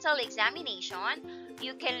a dental examination,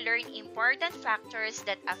 you can learn important factors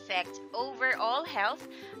that affect overall health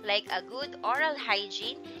like a good oral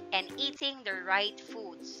hygiene and eating the right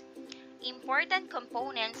foods. Important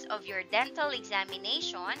components of your dental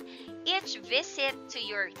examination, each visit to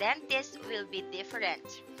your dentist will be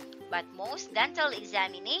different. But most dental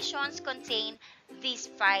examinations contain these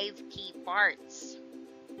 5 key parts.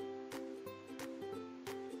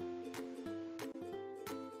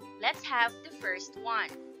 Let's have the first one.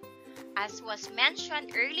 As was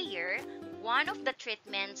mentioned earlier, one of the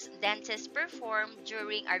treatments dentists perform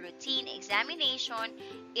during a routine examination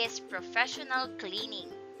is professional cleaning.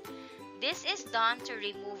 This is done to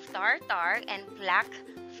remove tartar and plaque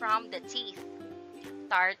from the teeth.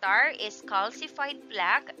 Tartar is calcified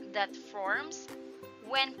plaque that forms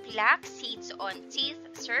when plaque sits on teeth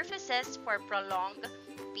surfaces for prolonged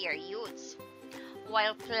periods.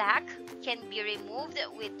 While plaque can be removed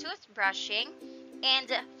with toothbrushing and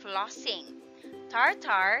flossing,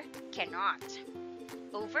 tartar cannot.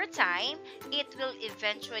 Over time, it will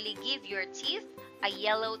eventually give your teeth a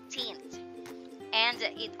yellow tint, and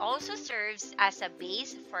it also serves as a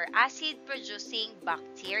base for acid-producing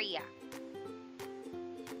bacteria.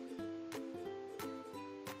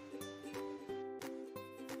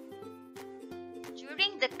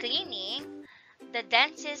 During the cleaning, the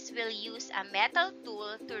dentist will use a metal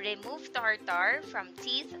tool to remove tartar from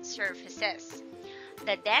teeth surfaces.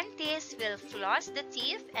 The dentist will floss the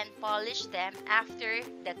teeth and polish them after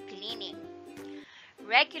the cleaning.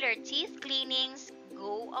 Regular teeth cleanings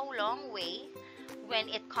go a long way when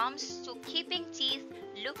it comes to keeping teeth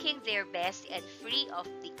looking their best and free of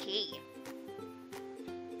decay.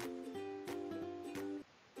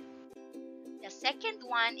 The second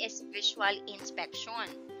one is visual inspection.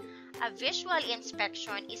 A visual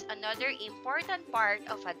inspection is another important part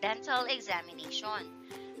of a dental examination.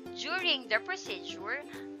 During the procedure,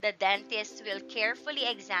 the dentist will carefully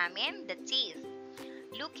examine the teeth,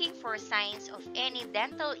 looking for signs of any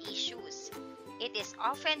dental issues. It is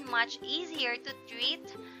often much easier to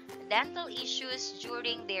treat dental issues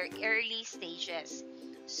during their early stages,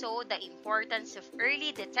 so the importance of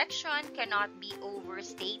early detection cannot be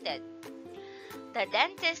overstated. The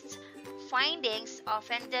dentist's findings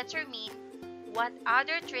often determine what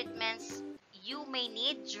other treatments you may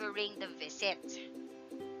need during the visit.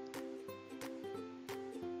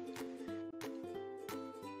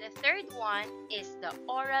 The third one is the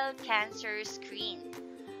oral cancer screen.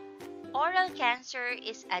 Oral cancer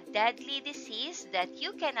is a deadly disease that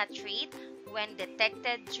you cannot treat when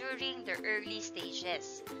detected during the early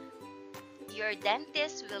stages. Your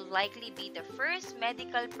dentist will likely be the first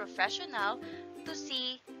medical professional to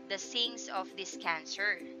see the signs of this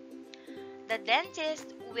cancer. The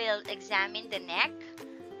dentist will examine the neck,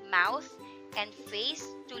 mouth, and face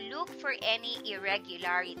to look for any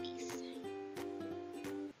irregularities.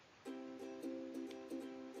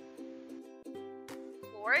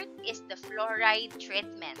 Fourth is the fluoride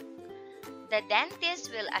treatment. The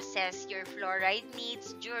dentist will assess your fluoride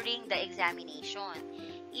needs during the examination.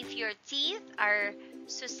 If your teeth are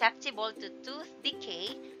susceptible to tooth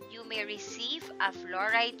decay, you may receive a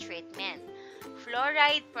fluoride treatment.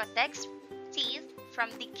 Fluoride protects teeth from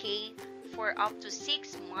decay for up to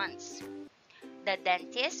 6 months. The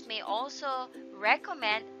dentist may also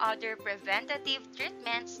recommend other preventative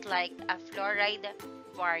treatments like a fluoride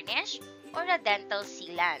varnish or a dental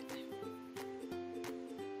sealant.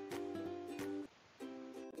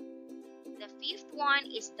 The fifth one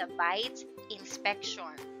is the bite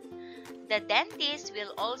inspection. The dentist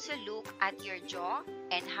will also look at your jaw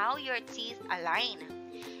and how your teeth align.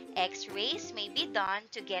 X-rays may be done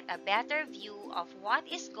to get a better view of what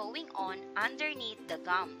is going on underneath the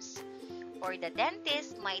gums, or the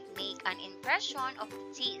dentist might make an impression of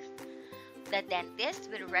the teeth. The dentist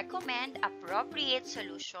will recommend appropriate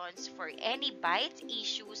solutions for any bite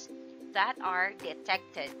issues that are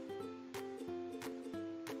detected.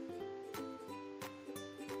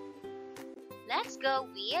 Let's go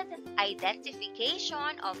with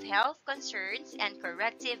identification of health concerns and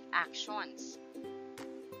corrective actions.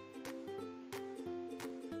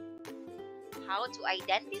 How to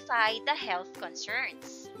identify the health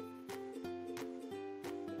concerns.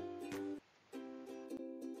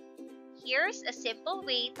 Here's a simple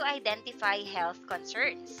way to identify health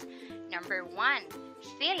concerns. Number 1,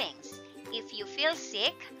 feelings. If you feel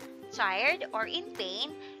sick, tired, or in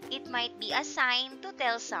pain, it might be a sign to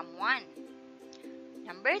tell someone.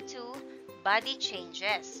 Number 2, body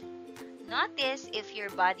changes. Notice if your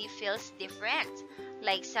body feels different,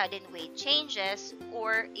 like sudden weight changes,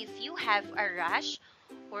 or if you have a rash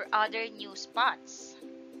or other new spots.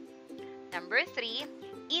 Number 3,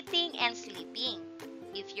 eating and sleeping.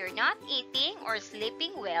 If you're not eating or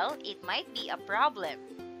sleeping well, it might be a problem.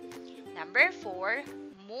 Number 4,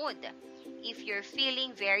 mood. If you're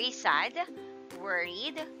feeling very sad,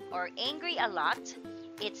 worried, or angry a lot,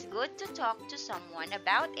 it's good to talk to someone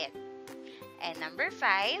about it. And number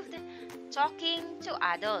 5, talking to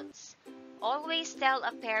adults. Always tell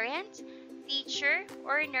a parent, teacher,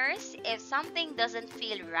 or nurse if something doesn't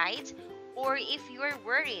feel right or if you're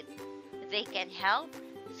worried. They can help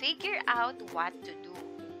figure out what to do.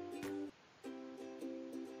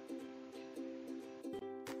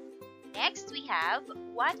 Next, we have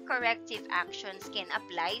what corrective actions can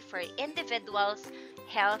apply for individuals'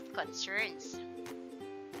 health concerns.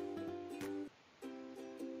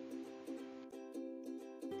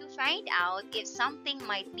 To find out if something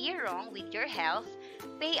might be wrong with your health,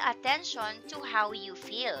 pay attention to how you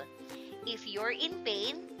feel. If you're in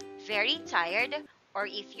pain, very tired, or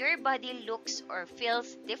if your body looks or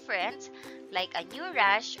feels different, like a new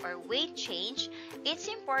rash or weight change, it's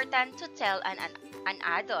important to tell an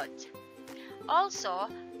adult. Also,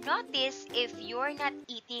 notice if you're not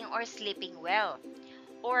eating or sleeping well,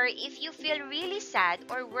 or if you feel really sad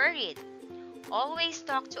or worried. Always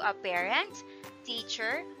talk to a parent,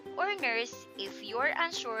 teacher, or nurse if you're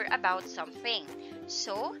unsure about something,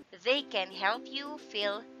 so they can help you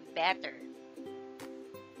feel better.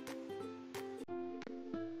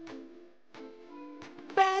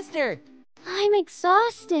 Faster! I'm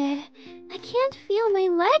exhausted. I can't feel my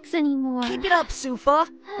legs anymore. Keep it up, Sufa!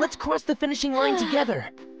 Let's cross the finishing line together.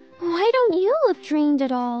 Why don't you look drained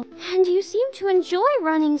at all? And you seem to enjoy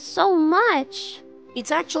running so much.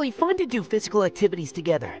 It's actually fun to do physical activities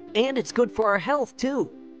together, and it's good for our health, too.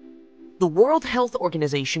 The World Health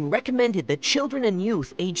Organization recommended that children and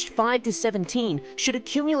youth aged 5 to 17 should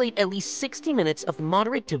accumulate at least 60 minutes of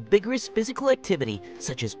moderate to vigorous physical activity,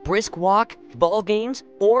 such as brisk walk, ball games,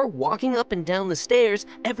 or walking up and down the stairs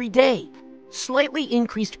every day. Slightly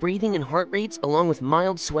increased breathing and heart rates, along with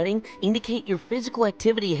mild sweating, indicate your physical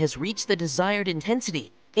activity has reached the desired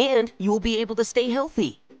intensity, and you will be able to stay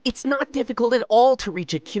healthy. It's not difficult at all to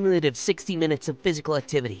reach a cumulative 60 minutes of physical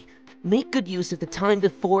activity. Make good use of the time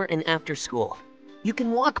before and after school. You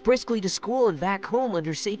can walk briskly to school and back home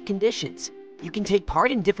under safe conditions. You can take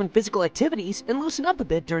part in different physical activities and loosen up a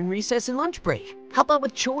bit during recess and lunch break. Help out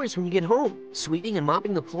with chores when you get home. Sweeping and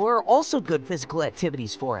mopping the floor are also good physical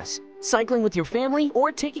activities for us. Cycling with your family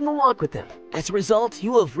or taking a walk with them. As a result,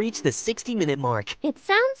 you will have reached the 60-minute mark. It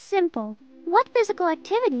sounds simple. What physical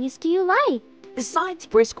activities do you like? Besides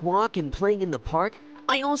brisk walk and playing in the park,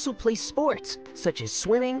 I also play sports, such as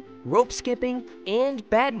swimming, rope skipping, and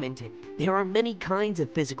badminton. There are many kinds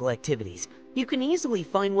of physical activities. You can easily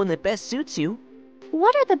find one that best suits you.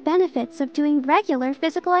 What are the benefits of doing regular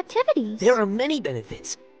physical activities? There are many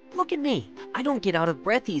benefits. Look at me. I don't get out of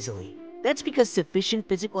breath easily. That's because sufficient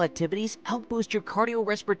physical activities help boost your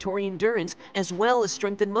cardiorespiratory endurance as well as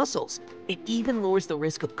strengthen muscles. It even lowers the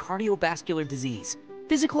risk of cardiovascular disease.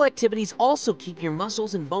 Physical activities also keep your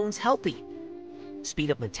muscles and bones healthy,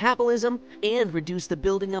 speed up metabolism, and reduce the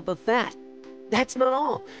building up of fat. That's not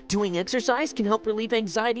all. Doing exercise can help relieve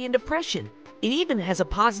anxiety and depression. It even has a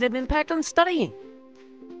positive impact on studying.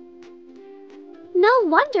 No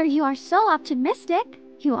wonder you are so optimistic.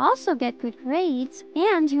 You also get good grades,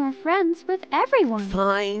 and you are friends with everyone.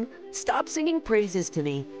 Fine. Stop singing praises to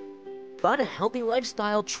me. But a healthy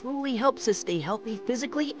lifestyle truly helps us stay healthy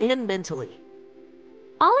physically and mentally.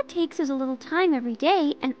 All it takes is a little time every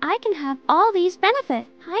day, and I can have all these benefits.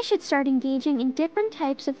 I should start engaging in different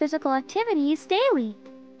types of physical activities daily.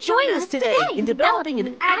 Join us today in developing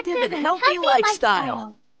an active and healthy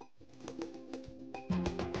lifestyle.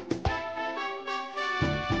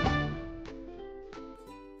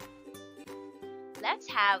 Let's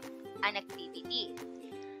have an activity.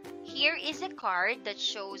 Here is a card that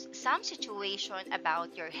shows some situation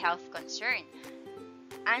about your health concern.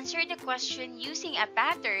 Answer the question using a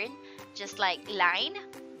pattern just like line,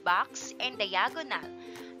 box, and diagonal.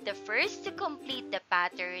 The first to complete the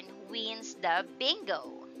pattern wins the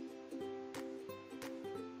bingo.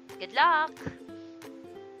 Good luck!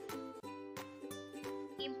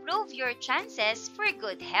 Improve your chances for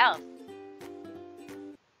good health.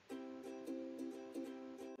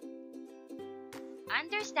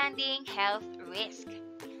 Understanding health risk.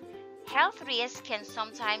 Health risks can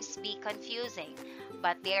sometimes be confusing,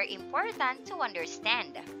 but they're important to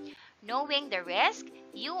understand. Knowing the risk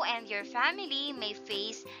you and your family may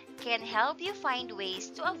face can help you find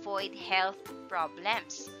ways to avoid health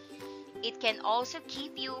problems. It can also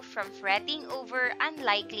keep you from fretting over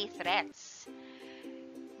unlikely threats.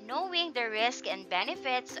 Knowing the risk and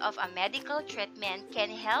benefits of a medical treatment can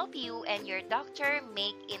help you and your doctor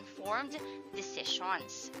make informed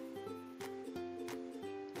decisions.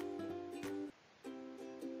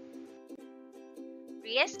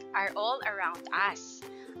 Risks are all around us.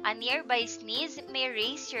 A nearby sneeze may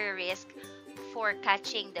raise your risk for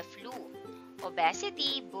catching the flu.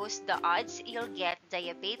 Obesity boosts the odds you'll get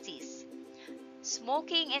diabetes.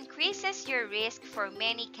 Smoking increases your risk for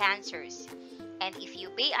many cancers. And if you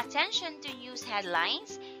pay attention to news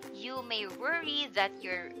headlines, you may worry that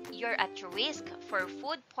you're at risk for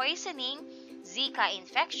food poisoning, Zika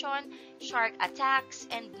infection, shark attacks,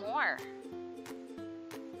 and more.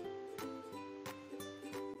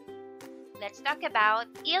 Let's talk about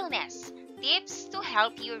illness, tips to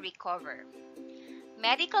help you recover.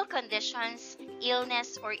 Medical conditions,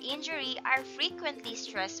 illness, or injury are frequently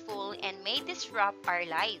stressful and may disrupt our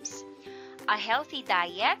lives. A healthy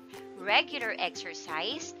diet, regular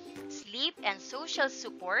exercise, sleep, and social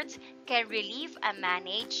support can relieve and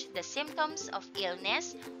manage the symptoms of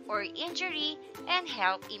illness or injury and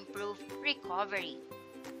help improve recovery.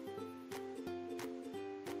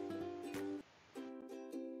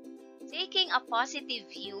 Taking a positive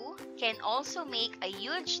view can also make a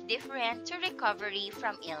huge difference to recovery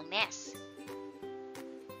from illness.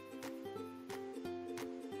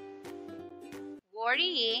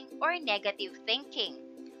 Worrying or negative thinking.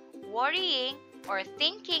 Worrying or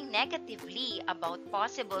thinking negatively about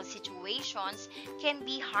possible situations can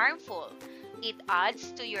be harmful. It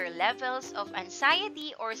adds to your levels of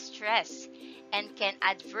anxiety or stress and can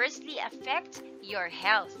adversely affect your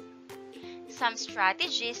health. Some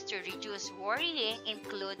strategies to reduce worrying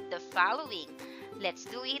include the following. Let's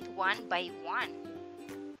do it one by one.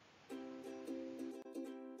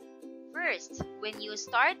 First, when you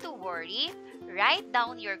start to worry, write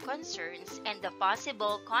down your concerns and the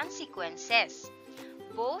possible consequences,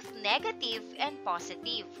 both negative and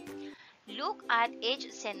positive. Look at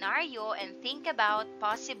each scenario and think about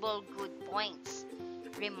possible good points.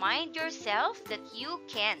 Remind yourself that you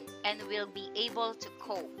can and will be able to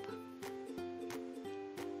cope.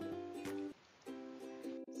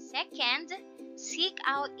 Second, seek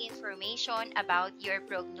out information about your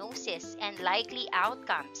prognosis and likely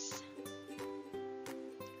outcomes.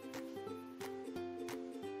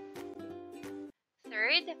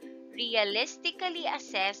 Third, Realistically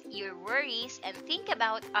assess your worries and think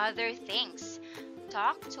about other things.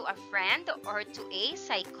 Talk to a friend or to a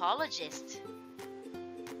psychologist.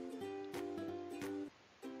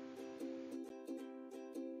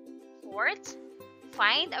 Fourth,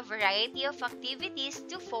 find a variety of activities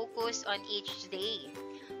to focus on each day.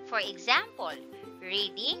 For example,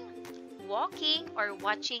 reading, walking, or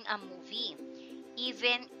watching a movie.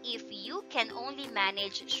 Even if you can only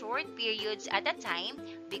manage short periods at a time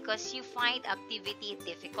because you find activity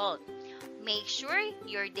difficult. Make sure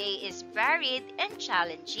your day is varied and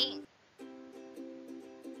challenging.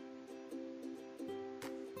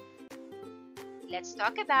 Let's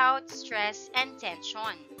talk about stress and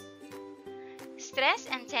tension. Stress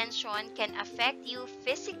and tension can affect you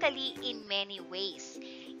physically in many ways,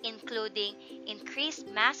 including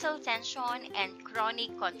increased muscle tension and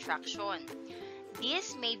chronic contraction.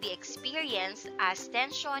 This may be experienced as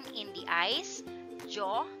tension in the eyes,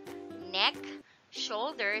 jaw, neck,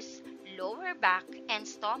 shoulders, lower back, and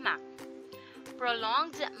stomach.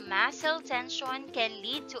 Prolonged muscle tension can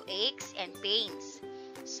lead to aches and pains,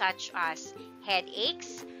 such as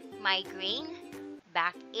headaches, migraine,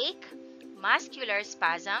 backache, muscular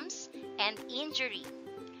spasms, and injury.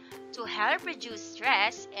 To help reduce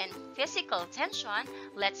stress and physical tension,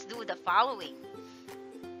 let's do the following.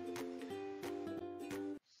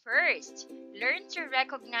 First, learn to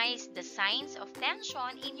recognize the signs of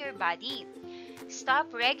tension in your body.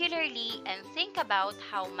 Stop regularly and think about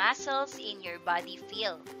how muscles in your body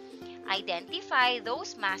feel. Identify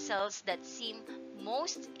those muscles that seem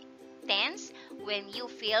most tense when you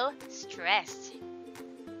feel stressed.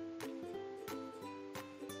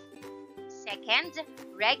 Second,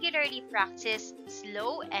 regularly practice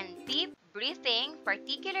slow and deep breathing,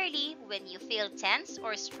 particularly when you feel tense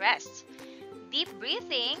or stressed. Deep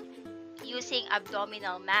breathing using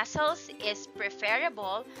abdominal muscles is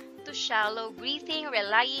preferable to shallow breathing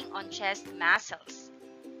relying on chest muscles.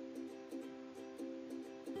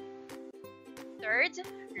 Third,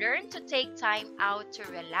 learn to take time out to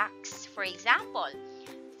relax. For example,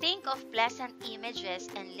 think of pleasant images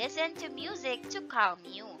and listen to music to calm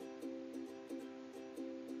you.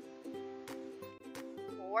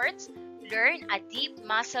 Fourth, learn a deep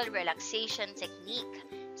muscle relaxation technique,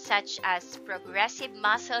 such as progressive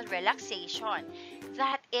muscle relaxation.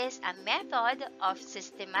 That is a method of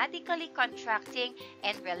systematically contracting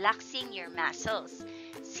and relaxing your muscles.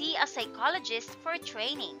 See a psychologist for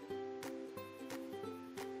training.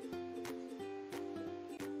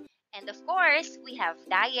 And of course, we have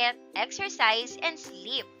diet, exercise, and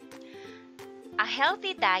sleep. A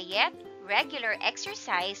healthy diet, regular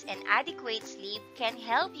exercise, and adequate sleep can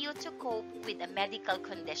help you to cope with a medical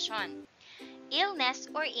condition, illness,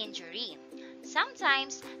 or injury.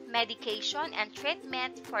 Sometimes, medication and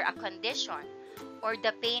treatment for a condition or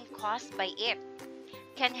the pain caused by it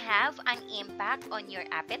can have an impact on your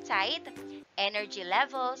appetite, energy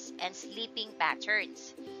levels, and sleeping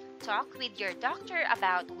patterns. Talk with your doctor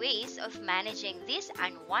about ways of managing these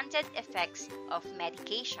unwanted effects of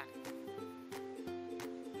medication.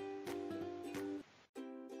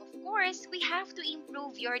 Of course, we have to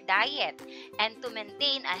improve your diet, and to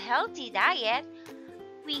maintain a healthy diet,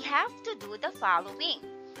 we have to do the following.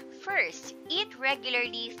 First, eat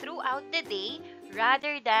regularly throughout the day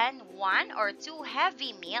rather than one or two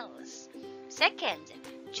heavy meals. Second,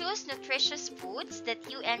 choose nutritious foods that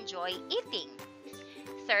you enjoy eating.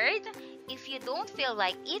 Third, if you don't feel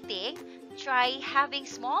like eating, try having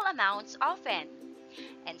small amounts often.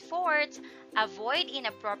 And fourth, avoid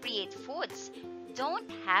inappropriate foods. Don't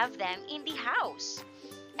have them in the house.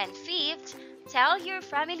 And fifth, tell your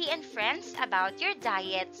family and friends about your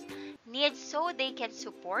diet's needs so they can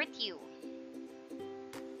support you.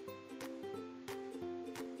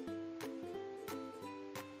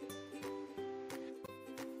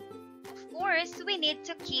 Of course, we need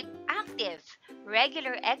to keep active.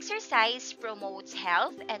 Regular exercise promotes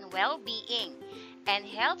health and well-being and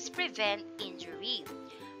helps prevent injury.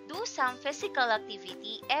 Do some physical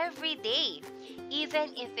activity every day.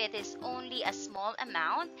 Even if it is only a small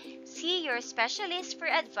amount, see your specialist for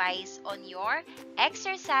advice on your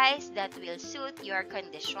exercise that will suit your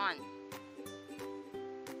condition.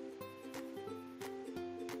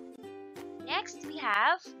 Next, we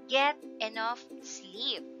have get enough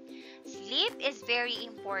sleep. Sleep is very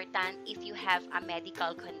important if you have a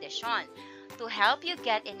medical condition. To help you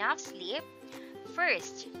get enough sleep,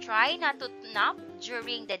 first, try not to nap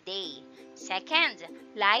during the day. Second,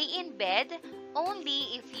 lie in bed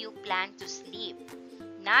only if you plan to sleep,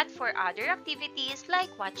 not for other activities like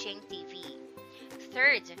watching TV.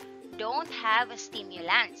 Third, don't have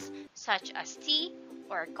stimulants such as tea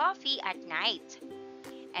or coffee at night.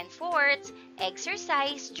 And fourth,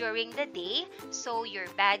 exercise during the day so your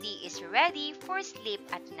body is ready for sleep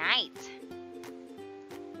at night.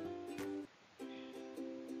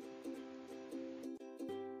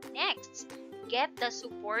 Next, get the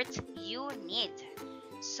support you need.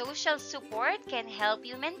 Social support can help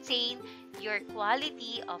you maintain your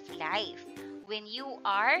quality of life when you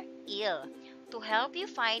are ill. To help you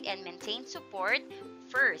find and maintain support,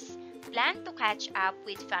 first, plan to catch up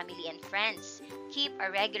with family and friends. Keep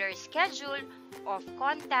a regular schedule of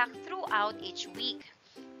contact throughout each week.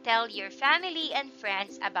 Tell your family and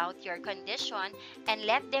friends about your condition and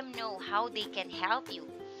let them know how they can help you.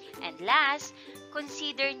 And last,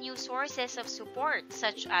 consider new sources of support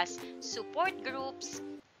such as support groups,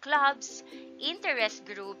 clubs, interest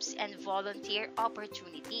groups, and volunteer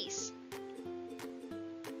opportunities.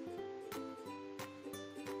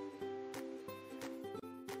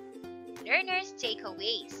 Learners'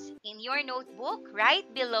 takeaways. In your notebook,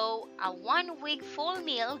 write below a 1-week full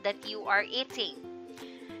meal that you are eating.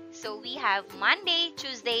 So we have Monday,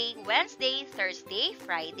 Tuesday, Wednesday, Thursday,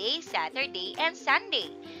 Friday, Saturday, and Sunday.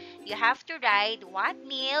 You have to write what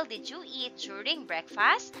meal did you eat during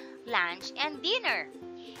breakfast, lunch, and dinner.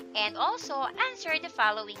 And also answer the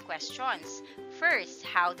following questions. First,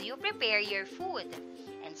 how do you prepare your food?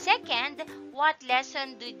 And second, what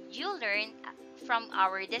lesson did you learn from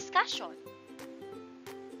our discussion?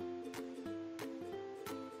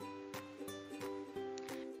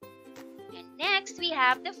 And next, we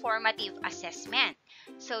have the formative assessment.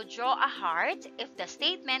 So draw a heart if the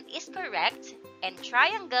statement is correct and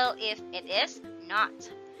triangle if it is not.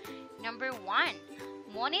 Number 1.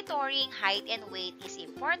 Monitoring height and weight is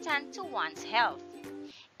important to one's health.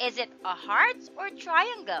 Is it a heart or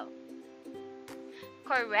triangle?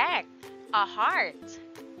 Correct, a heart.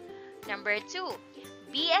 Number 2.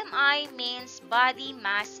 BMI means body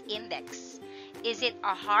mass index. Is it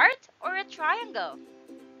a heart or a triangle?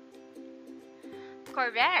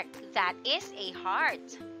 Correct, that is a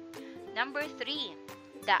heart. Number 3.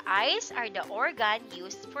 The eyes are the organ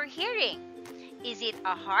used for hearing. Is it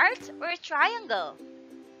a heart or a triangle?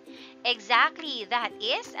 Exactly, that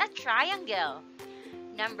is a triangle.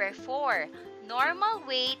 Number 4. Normal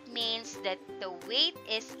weight means that the weight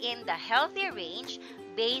is in the healthy range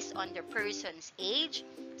based on the person's age,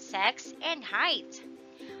 sex, and height.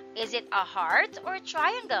 Is it a heart or a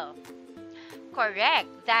triangle? Correct,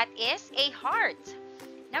 that is a heart.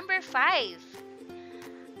 Number 5.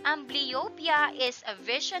 Amblyopia is a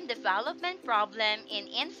vision development problem in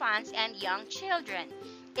infants and young children.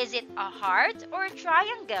 Is it a heart or a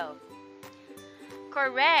triangle?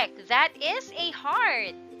 Correct, that is a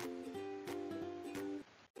heart.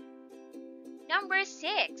 Number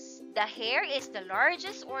 6. The hair is the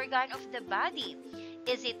largest organ of the body.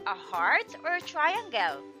 Is it a heart or a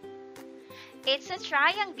triangle? It's a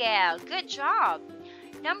triangle. Good job.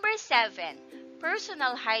 Number 7.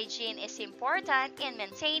 Personal hygiene is important in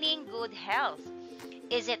maintaining good health.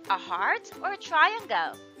 Is it a heart or a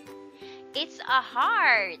triangle? It's a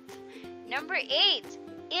heart. Number 8.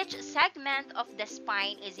 Each segment of the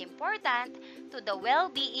spine is important to the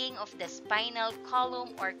well-being of the spinal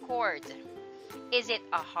column or cord. Is it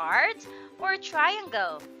a heart or a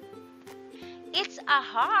triangle? It's a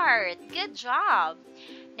heart. Good job.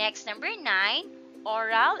 Next, number 9.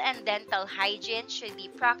 Oral and dental hygiene should be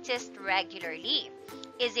practiced regularly.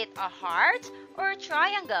 Is it a heart or a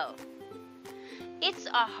triangle? It's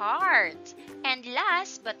a heart. And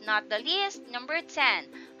last but not the least, number 10.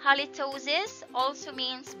 Halitosis also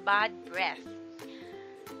means bad breath.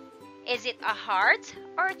 Is it a heart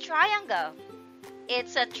or a triangle?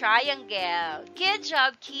 It's a triangle. Good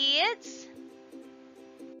job, kids!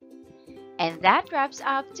 And that wraps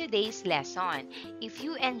up today's lesson. If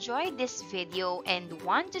you enjoyed this video and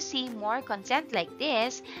want to see more content like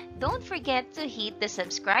this, don't forget to hit the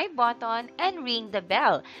subscribe button and ring the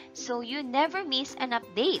bell so you never miss an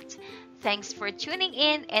update. Thanks for tuning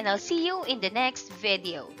in and I'll see you in the next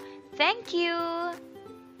video. Thank you!